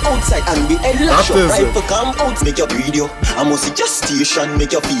 BIL be outside and we head lash up. Rifle come out make your breed you. I must just station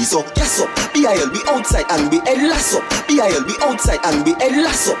make your peace up. Gas up. BIL be outside and we head lash up. BIL be outside and we head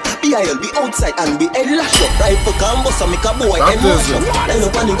lash up. BIL be outside and we head lash up. Rifle come bust and make a boy head lash up. Line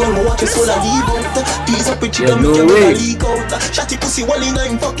up and the gun watch your soul and leave out. Piece up with chicken make your mother leak out. Shotty pussy wall in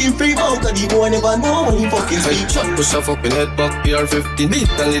I'm fucking free. Cause the boy never know when he fucking speak. Headshot, push a fucking head back, PR15 beat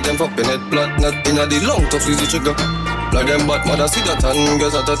and lead them fucking head flat. Not in a the long tough easy trigger. Like them bad mother see that and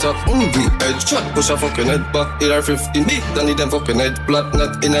girls at the top. Headshot, push a fucking head back, PR15 beat and lead them fucking head flat.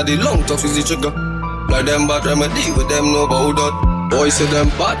 Not in a the long tough easy trigger. Like them bad remedy with them know about that. Boy say them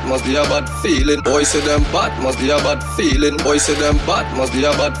bad, must be a bad feeling. Boy say them bad, must be a bad feeling. Boy say them bad, must be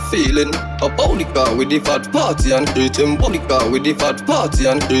a bad feeling. A Paulica with the fat party and greet him. Paulica with the fat party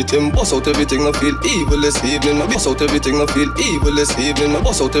and greet him. Boss out everything I feel evil this evening. I boss out everything I feel evil this evening. I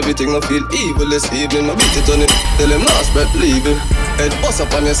boss out everything I feel evil this evening. I beat it on him, tell him last breath leaving. Head bust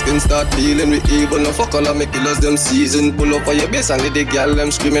up on your skin, start peeling. We evil, no fuck all of me killers them season. Pull up on your base and let the girl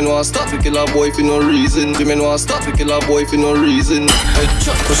them screaming. Want start we kill a boy for no reason. Screaming want start we kill a boy for no reason. Head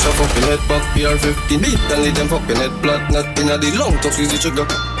shot, push a fucking head back, PR15 beat and lead them fucking head flat. Not in a the long talks with the trigger.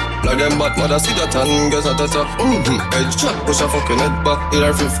 Like them bad mother see that and guess at the top. Head shot, push a fucking head back,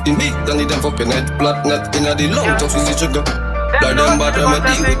 PR15 beat and lead them fucking head flat. Not in a the long talks with the trigger. Like them bad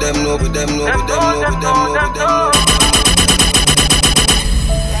remedy with them no, with them no, with them no, with them no, with them no.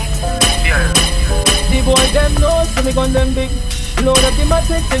 The boy them know, so me gun them big. Load up the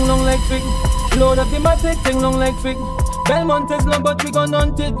matic, thing long like twig. Load up the matic, thing long like twig. Belmont is long but we gon'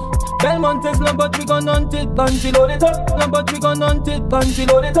 hunt it. Belmont is long but we gon' hunt it. Panty load it up, long but we gon' hunt it. Panty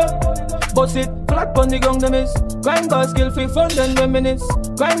load it up, bust it flat on the ground them is. Grind bar skill free fun then reminisce.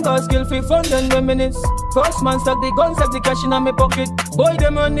 Grind bar skill free fun then reminisce. First man stack the guns, stack the cash in my pocket. Boy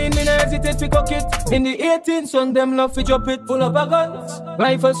them running, me no hesitate fi cock it. In the 18th son them love fi drop it. Full of a guns.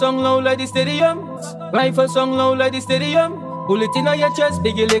 Rifle song loud like the stadium. Rifle song loud like the stadium. Bullet in your chest,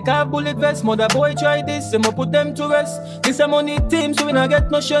 biggie like a bullet vest. Mother boy try this, I'ma put them to rest. This a money team, so we not get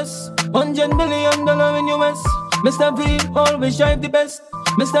no stress. $100 million in US. Mr. V always drive the best.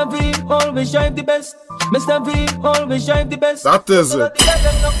 Mr. V always drive the best. Mr. V always drive the best. That is it.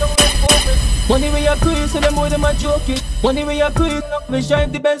 Money we a cruise, so them boy them a joke it. Money we a cruise, we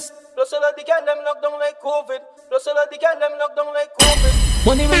drive the best. Plus all of the girl them locked down like COVID. Plus all of the girl them locked down like COVID.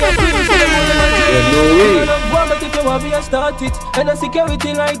 Money we a cruise, so them boy them a joke it. But if you want me, I start it. And the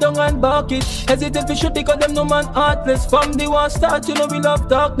security lie down and bark it. Hesitate to shoot because them no man heartless. From the war start, you know we love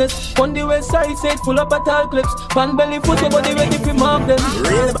darkness. On the west side, say full up at all clips. Pan belly foot, your body ready for mark them.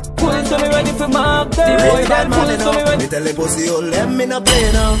 Pull so me ready for mark them. Boy, that pull so me ready. Me tell the pussy, oh, let me not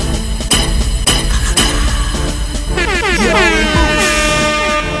play now.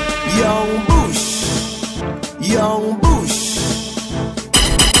 Young Bush, Young Bush.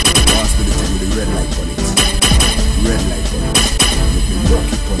 Pass me the thing with the red light on it. Red light on it. Make me rock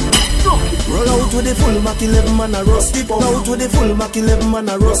it on it. Roll out with the full Mac 11 man a rusty pump. Out with the full Mac 11 man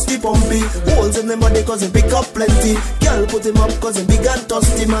a rusty pumpy. Holes in the body cause he pick up plenty. Girl put him up cause he big and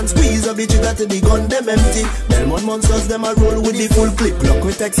thirsty. Man squeeze a bitch that the gun them empty. Belmont monsters them a roll with the full clip. Lock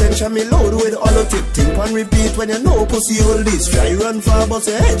with extension me load with hollow tip. Think and repeat when you know pussy hold this. Try run far but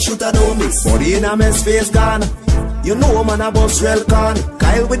your head shoot a don't miss. Body in a mess face gone. You know man a boss real con.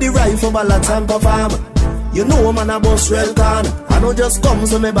 Kyle with the rifle balance and perform. You know man a boss real con. I know just come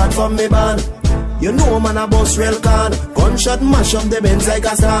so me bad from me ban. You know man a boss real con. Gunshot mash up the Benz like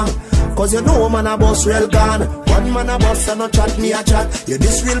a song. Cause you know man a boss real gun. One man a boss and no chat me a chat. You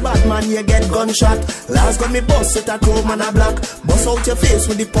this real bad man you get gunshot. Last gun me boss set a chrome and a black. Bust out your face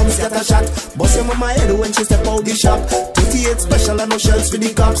with the pumps get a shot. Bust your mama head when she step out the shop. 38 special and no shells for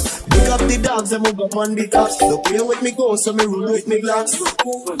the cops. Big up the dogs and move up on the tops. Look here with me go so me rule with me blocks.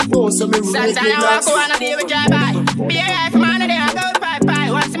 Go so me rule with me blocks. Santana walk on a day with drive-by. Be a rifle man a day and go pie-pie.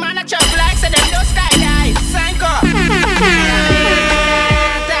 Watch the man a chop like so them don't skydive. Sanko.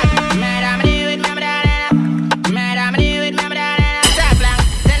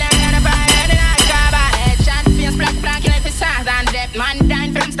 Man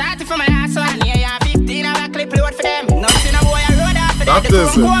dying from starting from my last one. Yeah, yeah, 15 of a clip load for them. Nothing a boy a road off for them. That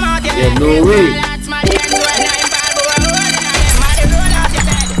is it. Yeah, no way.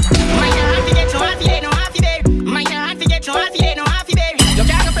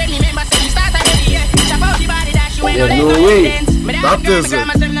 Yeah, no way. That is it.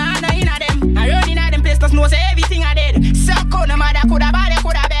 I run in them place cause knows everything I did. So cold, no matter could have bad,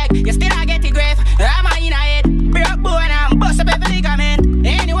 could have beg. You still a get the grave. I'm a in a head. Broke bone and bust up every ligament.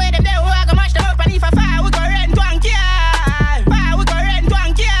 Anyway, them there who I go mash them up and if I fire, we go rent one car. Fire, we go rent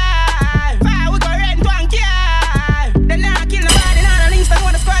one car. Fire, we go rent one car. They not kill nobody, not a links, they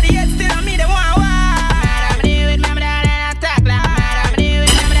want to squad the head, still on me, they want war. Madam, deal with me, madam, attack lang. Madam, deal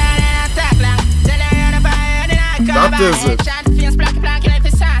with me, madam, attack lang. Tell them you're the fire, then I come back. That is it. Chant fins, black, like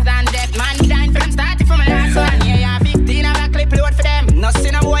the stars and death. Man dying from starting from my last one. Yeah, 15 of a clip load for them.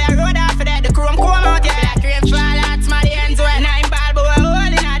 Nothing a boy a road off for that. The chrome come out, yeah. Fall out, my hands when I'm bad, but we're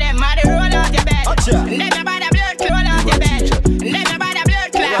holding on them. Mother roll out your bed. Never by the blood clot out your bed. Never by the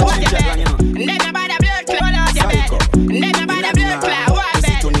blood clot out your bed. Never by the blood clot out your bed. Never by the blood clot out your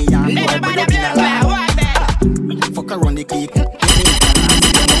bed. Never by the blood clot out your bed. Fuck around the clip. I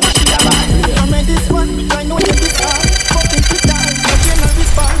made this one, I know you this hard.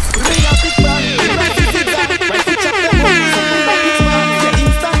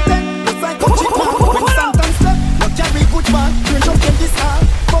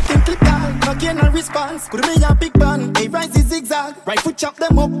 zigzag. Right foot chop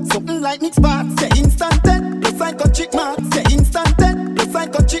them up, something like mixed part. Say instant 10, plus I got chick mark. Say instant 10, plus I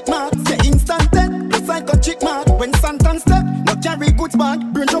got chick mark. Say instant 10, plus I got chick mark. When Santan step, not carry goods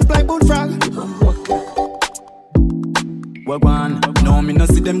bag. Brain jump like bullfrog. Wagwan, no me no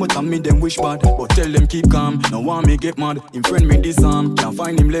see them but I me them wish bad. But tell them keep calm, no want me get mad. Him friend me disarm, can't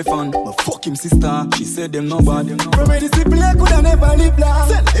find him left hand. But fuck him sister, she said them no bad. From where this play I coulda never live long.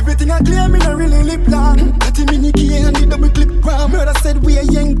 Sell everything I clear, me no really live long. Got him in the key and the double clip gram. Murder said we a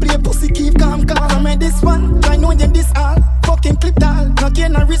young play, pussy keep calm. From where this one, try know them this all. Fucking clip all, no care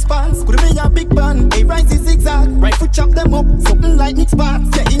no response. Coulda be a big band, a rise is zigzag. Right foot chop them up, something like mixed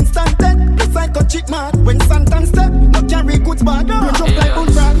parts. Say instant 10, plus I got chick mad. When Santan step, no carry goods bag. Brain jump like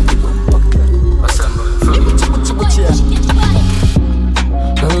bullfrog.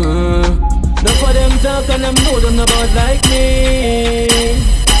 None for them talk and them know them about like me.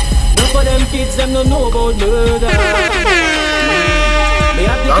 None for them kids them don't know about murder. Me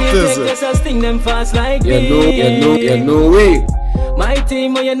have the kids just sting them fast like me. No way. My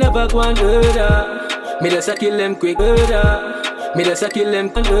team where you never go and murder. Me just a kill them quick murder. Me just a kill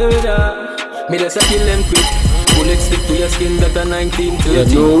them murder. Me just a kill them quick. Bullets stick to your skin that a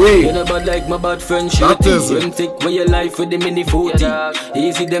 1930. No way. You never like my bad friend shooting. Swim thick where your life with the mini 40.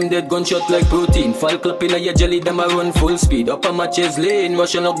 Easy them dead gunshot like protein. Fall clapping at your jelly, them a run full speed. Up a matches lane,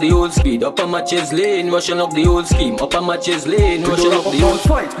 rushing up the old speed. Up a matches lane, rushing up the old scheme. Up a matches lane, rushing up the old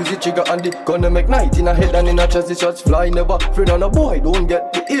fight. Squeeze the trigger and the gun make night in a head and in a chest. The shots fly. Never afraid on a boy. Don't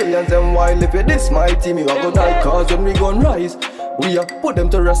get the aliens them wild. If it this my team, you a go die. Cause when we gon' rise, we a put them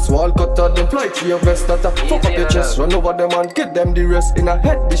to rest. Wall cut out them fly to your vest. That a fuck up your chest. Run over them and get them the rest. In a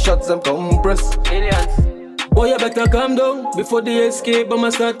head the shots them compress. aliens. Boy, you better calm down before the escape. I'ma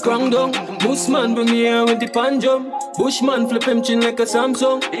start crank down. Bushman bring me here with the panjum. Bushman flip him chin like a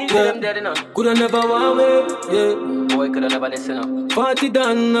Samsung. Yeah. Coulda never want me. Yeah. Boy, coulda never listen up. Party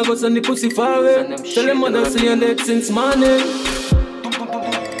done, I go send the pussy far away. Tell them mother say you're dead since morning.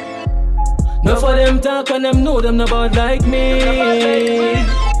 Enough of them talk and them know them about like me.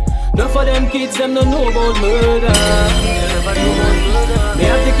 Enough of them kids them don't know about murder. Me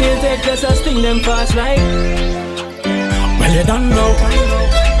have the kids that just a sting them fast like. Well you don't know.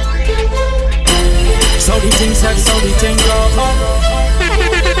 So the thing said, so the thing go.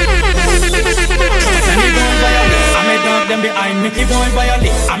 I'm a dog them behind me. The boy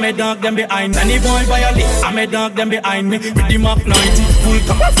violate. I'm a dog them behind me. And the boy violate. I'm a dog them behind me. With the Mach 90 full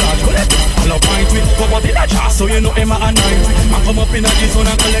camouflage. All up point with come up in a jar, so you know Emma and 90. I come up in a this one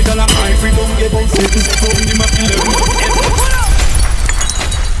and collect all a high free. Don't give out seconds from the Mach 11.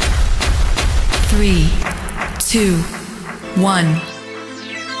 3, 2, 1.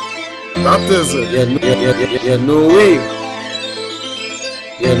 That is it. Yeah, no way.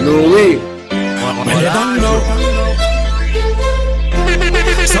 Yeah, no way. Well, you don't know.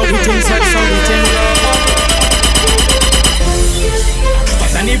 So the thing said, so the thing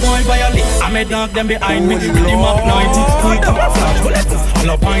and the boy violate. I'm a dog them behind me. With the Mach 90 full camouflage. All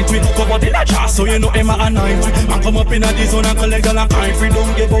up point with come up in a jar, so you know Emma and 90. I come up in a this one and collect all a kind free.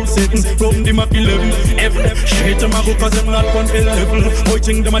 Don't give out seconds from the Mach 11. Every straight to my go cause them not on level. Boy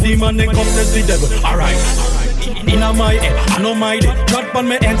think them a demon, they come test the devil. Alright. In a my head, I know my day. Drop on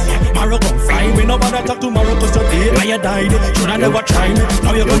my ends, Marrow come fly. We no bother talk tomorrow cause today I died. Shoulda never tried it,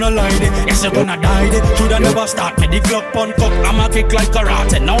 now you're gonna lie it. Yes, you're gonna die it. Shoulda never start me. The clock pun cock, I'ma kick like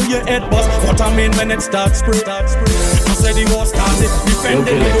karate. Now your head bust, what I mean when it starts spray. I said the war started,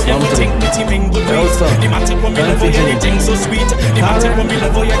 defending it. Everything the team in good ways. The matic when me level, yeah, the thing so sweet. The matic when me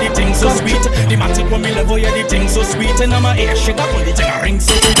level, yeah, the thing so sweet. The matic when me level, yeah, the thing so sweet. And I'm a ear shake up on the thing I ring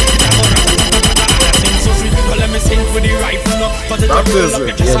so sweet. So sweet, but let me sing for the rifle now. Cause it's a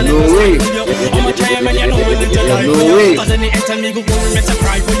yeah, no way. I'm a try man, you know what it's like for you. Cause any enter me go and make a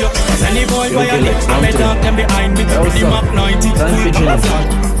cry for you. Cause any boy violate, I'm a dog them behind me. With the Mach 90 full camouflage.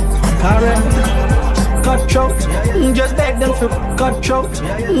 Cut throat, just beg them for cut throat.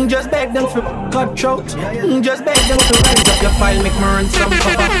 Just beg them for cut throat. Just beg them to rise up your file, make me run some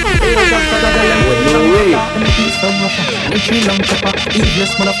copper. No way. And the piece from Russia, and the tree long chopper.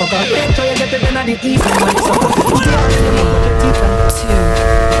 Eveless motherfucker. So you get it in the evening like supper. 2,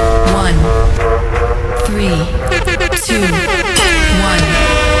 1, 3, 2, 1.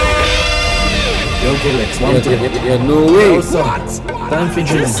 Yo, Gillex, yeah, no way. Time for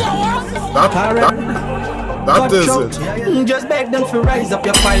drinks. That is it. Just beg them to rise up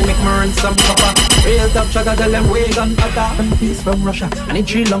your file, make me run some copper. Real top shot, tell them we gun attack. And peace from Russia, and a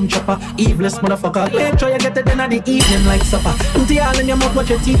 3 long chopper. Evilest motherfucker, make sure you get it in the evening like supper. Empty all in your mouth, watch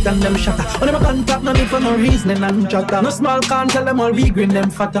your teeth and them shatter. On them contact, no need for no reasoning and chatter. No small can tell them all we green them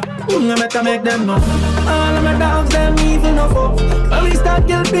fatter. I better make them know. All of my dogs, them evil no fuck. When we start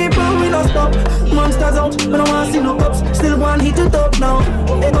kill people, we don't stop. Monsters out, we don't want see no cops. Still one hit to top now.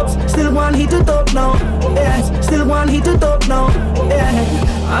 Hey cops, still one hit to top now. Yes, still one hit to top now.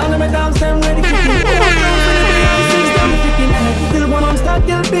 Yeah, all of my dogs, them ready for kill. Still one monster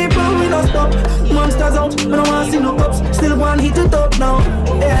kill people, we don't stop. Monsters out, we don't want see no cops. Still one hit to top now.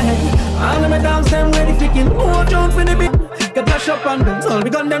 Yeah, all of my dogs, them ready for kill. Watch out for the beat. Get flash up on them, all we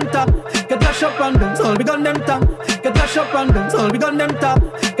gun them top. Get flash up on them, all we gun them top. Get flash up on them, all we gun them top.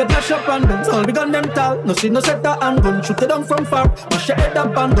 Get flash up on them, all we gun them top. No see no setter and gun, shoot it down from far. Mash your head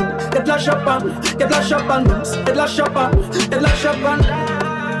up on them. Get flash up on them, get flash up on them. Get flash up on, get flash up on.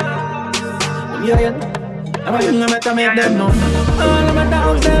 Yeah. I'm better make them know. All of my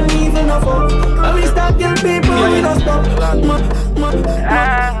dogs, them evil no fuck. When we start kill people, we don't stop.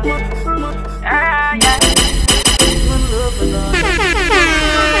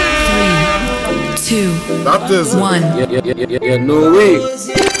 3, 2, that is 1. Yeah, no way.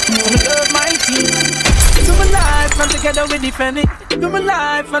 Love my team. Do my life and together we defend it. Do my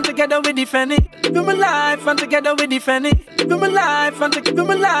life and together we defend it. Do my life and together we defend it. Do my life and do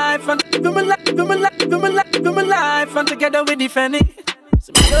my life and do my life, do my life, do my life, do my life and together we defend it.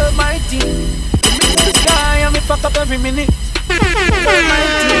 So me love my team. Me to the sky and me fuck up every minute. Love my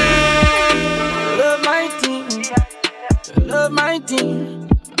team. Love my team. Love my team.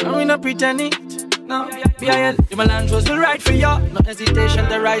 I'm not pretending. No, yeah, my land was the right for ya. No hesitation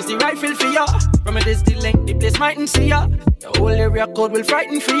to rise the rifle for ya. From it is the length, the place mightn't see ya. The whole area code will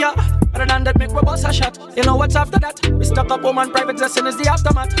frighten for ya. Other than that, make we boss a shot. You know what's after that? We stuck up home and private lesson is the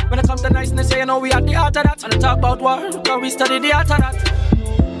aftermath. When it comes to niceness, you know we at the heart of that. And I talk about war, because we study the art of that.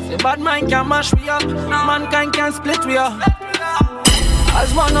 Say bad mind can mash we up, mankind can split we up.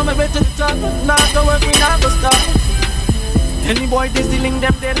 As one on my way to the top, not to work, we not to stop. Any boy this dealing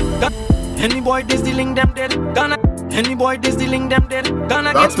them dead. Any boy this dealing them dead. Gonna. Any boy this dealing them dead.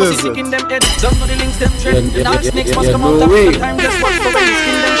 Gonna get pussy sick in them dead. Some of the links them tread. The dark snakes must come out after time. Just watch for when the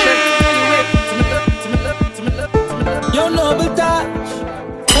skin them shed. Anyway, to me love. Yo noble touch.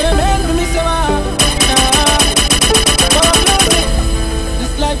 When a man for me so hard. For music.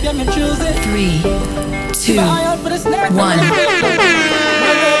 This life yeah me choose it. 3, 2, 1.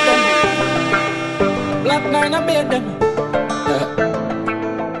 Black nine I beat them.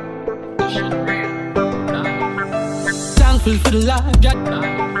 Thankful for the life, Jack.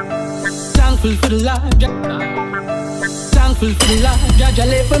 Thankful for the life, Jack. Thankful for the life, Jack. Jah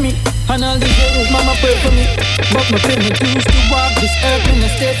lay for me, and all these days, Mama pray for me. But my pay me dues to walk this earth and I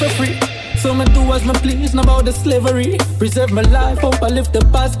stay for free. So me do as me please, not about the slavery. Preserve my life, hope I live the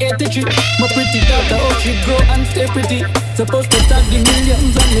past 83. My pretty daughter, hope she grow and stay pretty. Supposed to start the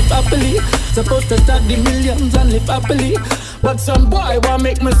millions and live happily. Supposed to start the millions and live happily. But some boy want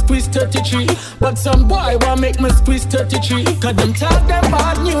make me squeeze 33. But some boy want make me squeeze 33. Cause them talk them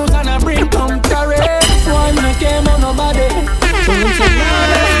bad news and I bring comparison. So I came on nobody. So I'm saying now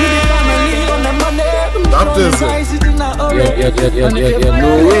let's be the family on the money. That is it. Yeah, no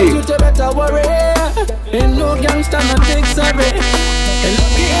way. You better worry. Ain't no gangster no take sorry. And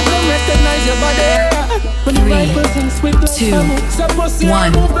lucky if them recognize your body. When the right person sweet like 2,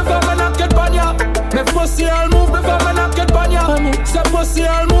 1. Move before me knock it on ya. Me pussy I'll move before me knock it on ya. Say pussy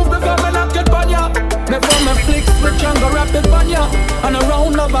I'll move before me knock it on ya. Before me flick switch and go wrap it on ya. And a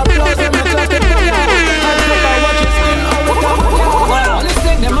round of applause when me clap it on ya. I'll flip I watch your skin how it come on ya. All this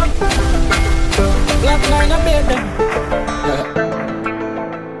thing them up. Black line I beat them.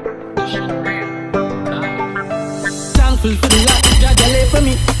 Thankful for the life Jah lay for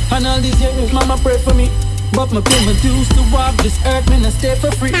me. And all these years Mama pray for me. But my pay my dues to walk this earth, man, I stay for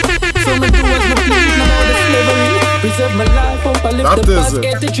free. So me do as me please, no more the slavery. Preserve my life, hope I live the past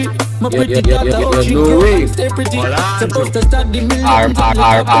 83. My pretty daughter, how she grow and stay pretty. Supposed to start the millions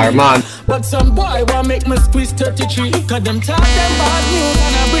and man. But some boy want make me squeeze 33. Cause them talk them bad news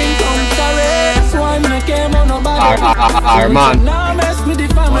and I bring commentary. That's why me came on nobody. Man. Now mess with the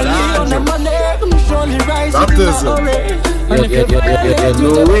family on the money. I'm surely rising in a hurry. And if you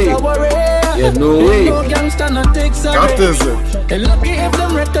no way. Yeah, no way. That is it. And lucky if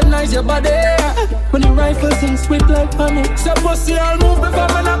them recognize your body. When the rifles sing sweet like honey. Say pussy I'll move before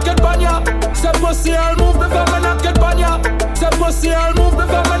me knock it on ya. Say pussy I'll move before me knock it on ya. Say pussy I'll move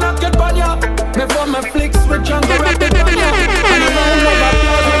before me knock it on ya. Before me flick switch and go wrap it on ya. And a round of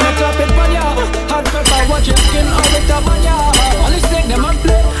applause when me clap it on ya. Hot pepper watch your skin all it up on ya. All this thing them a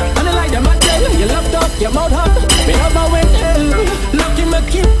play and I like them a tell. You love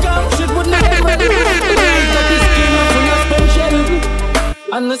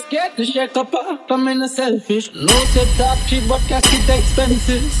I'm not scared to shake up, I'm in a selfish. No set talk cheap, but casket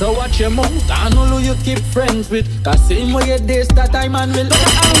expensive. So watch your mouth, I know who you keep friends with. Cause same way you days that time and will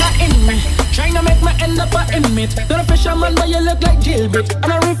put anger in me. Trying to make me end up a inmate. Not a fisherman, but you look like jailbait.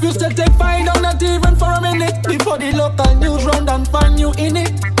 And I refuse to take fine down, not even for a minute. Before the local news round and find you in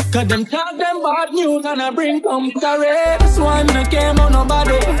it. Cause them talk them bad news and I bring commentary. That's why I came on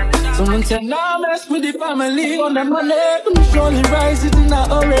nobody. Someone said, nah, mess with the family on the money. Surely rise it in a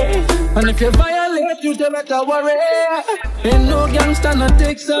hurry. And if you violate, you better worry. Ain't no gangster, no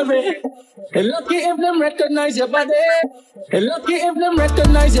take sorry. Hey, lucky if them recognize your body. Hey, lucky if them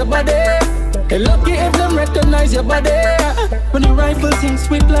recognize your body. Hey, lucky if them recognize your body. When the rifle sings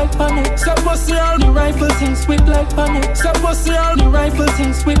sweet like panic. Suppose you the rifle sings sweet like panic. Suppose you the rifle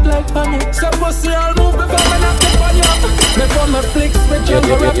sings sweet like panic. Suppose you move before me knock the on you. Before me flick switch and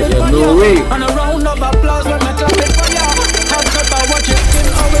go rapid on you. And a round of applause when me clap it for you. Hot pepper watch your skin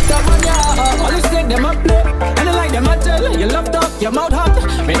how it up on you. All you say them a play and I like them a tell. You love talk, your mouth hot.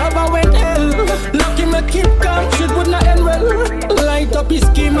 Me never went hell. Lucky me keep calm, shit would not end well. Light up his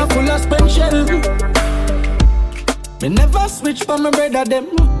schema full of spent shell. Me never switch for my brother them.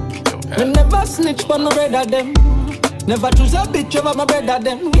 Me never snitch for my brother them. Never choose a bitch over my brother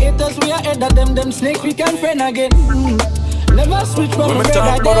them. Haters we are ahead of them. Them snakes we can friend again. Never switch for my brother them. When me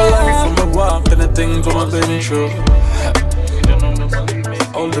talk about the life from my walk and the things from my baby show.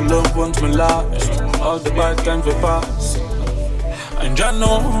 All the love ones me lost. All the bad times we pass. And you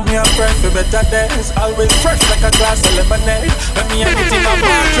know me a pray for better days. Always fresh like a glass of lemonade. When me and the team a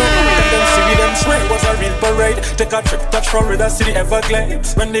march out, and them see me them swear it was a real parade. Take a trip, touch Florida, see the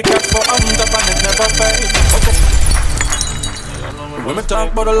Everglades. When they catch for on top and it never fades. Okay. When me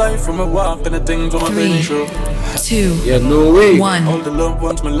talk about the life from a walk and the things on my baby show. 2, yeah, no way. 1. All the love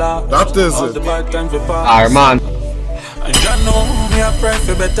ones me lost. That is all it. the bad times we pass. Arman. And you know me a pray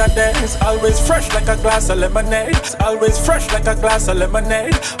for better days. Always fresh like a glass of lemonade. Always fresh like a glass of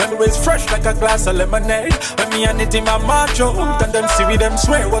lemonade. Always fresh like a glass of lemonade. When me and the team a march out, and them see we them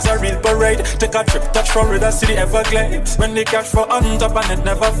swear it was a real parade. Take a trip, touch Florida, see the Everglades. When they cash for on top and it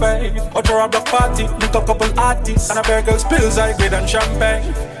never fade. Outro a block party, meet a couple artists, and a bear girls pills, I grade and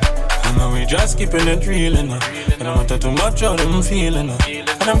champagne. And now we just keeping it real, and I want too much of them feeling,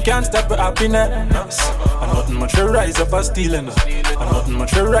 and them can't stop with happiness. And nothing much to rise up as stealing, and nothing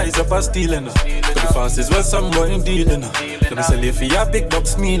much to rise up as stealing. But the fastest was some boy dealing. Let me sell you for your big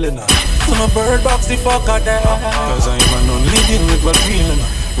box mealing. So my bird box the fuck out there, cause I'm an only deal with what's feeling.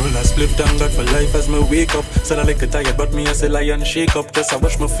 Roll a split down God for life as me wake up. Said I like a tired but me I say lie and shake up. Just I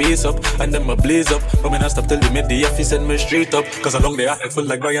wash my face up and then my blaze up. But me not stop till they made the office send me straight up. Cause along the I feel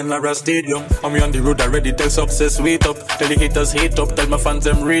like Brian Lara Stadium. And we on the road already tell success wait up. Tell the haters hate up, tell my fans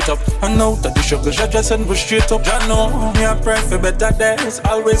them rate up. And now that the sugar just send me straight up. Ya know me I pray for better days.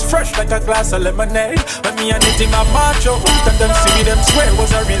 Always fresh like a glass of lemonade. When me and the team I march out, and them see me them swear it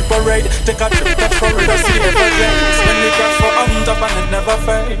was a real parade. Take a trip to Florida, see the Everglades. When they catch for on top and it never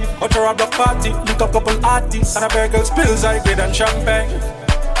fade. Outro a block party, meet a couple artists, and a bear girls pills, I grade and champagne.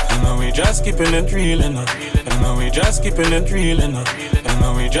 And now we just keeping it real, and now we just keeping it real, and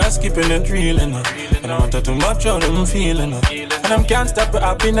now we just keeping it real, and I want too much of them feeling, and them can't stop with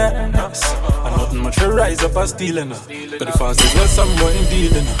happiness. And nothing much to rise up as stealing, but the fastest was some boy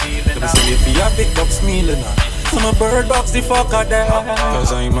dealing. Let me say if you have big box mealing. So my bird box the fuck out there,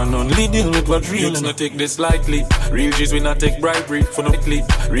 cause I'm an only deal with what's real. Let's not take this lightly. Real G's we not take bribery for no clip.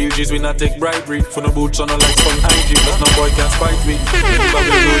 Real G's we not take bribery for no boots on no like fun IG. Plus no boy can spite me.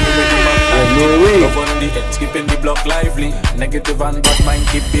 No way. Love on the head, skipping the block lively. Negative and bad mind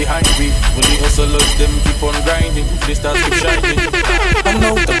keep behind me. When the hustlers them keep on grinding, they start keep shining. I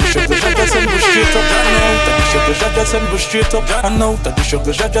know that the sugar just send me straight up. I know that the sugar just send me straight up. I know that the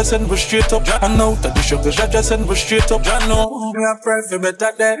sugar just send me straight up. I know that the sugar just send me straight up. I know me a pray for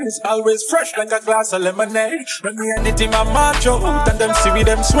better days. Always fresh like a glass of lemonade. When me and the team a march out, and them see me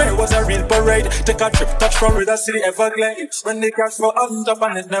them swear it was a real parade. Take a trip, touch Florida, see the Everglades. When they crash for on top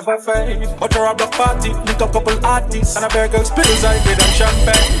and it never fade. Outro a block party, meet a couple artists, and a bear girls pills, I grade and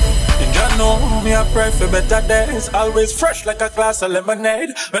champagne. And you know me a pray for better days. Always fresh like a glass of lemonade.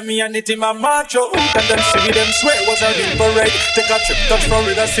 When me and the team a march out, and them see me them swear it was a real parade. Take a trip, touch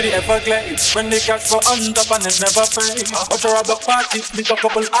Florida, see the Everglades. When they catch for on top and it never fade. Outro a block party, meet a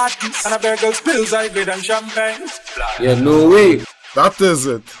couple artists, and a bear girls pills, I grade and champagne. Yeah, no way. That is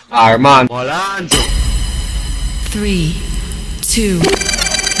it. Arman. 3, 2,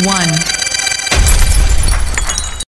 1.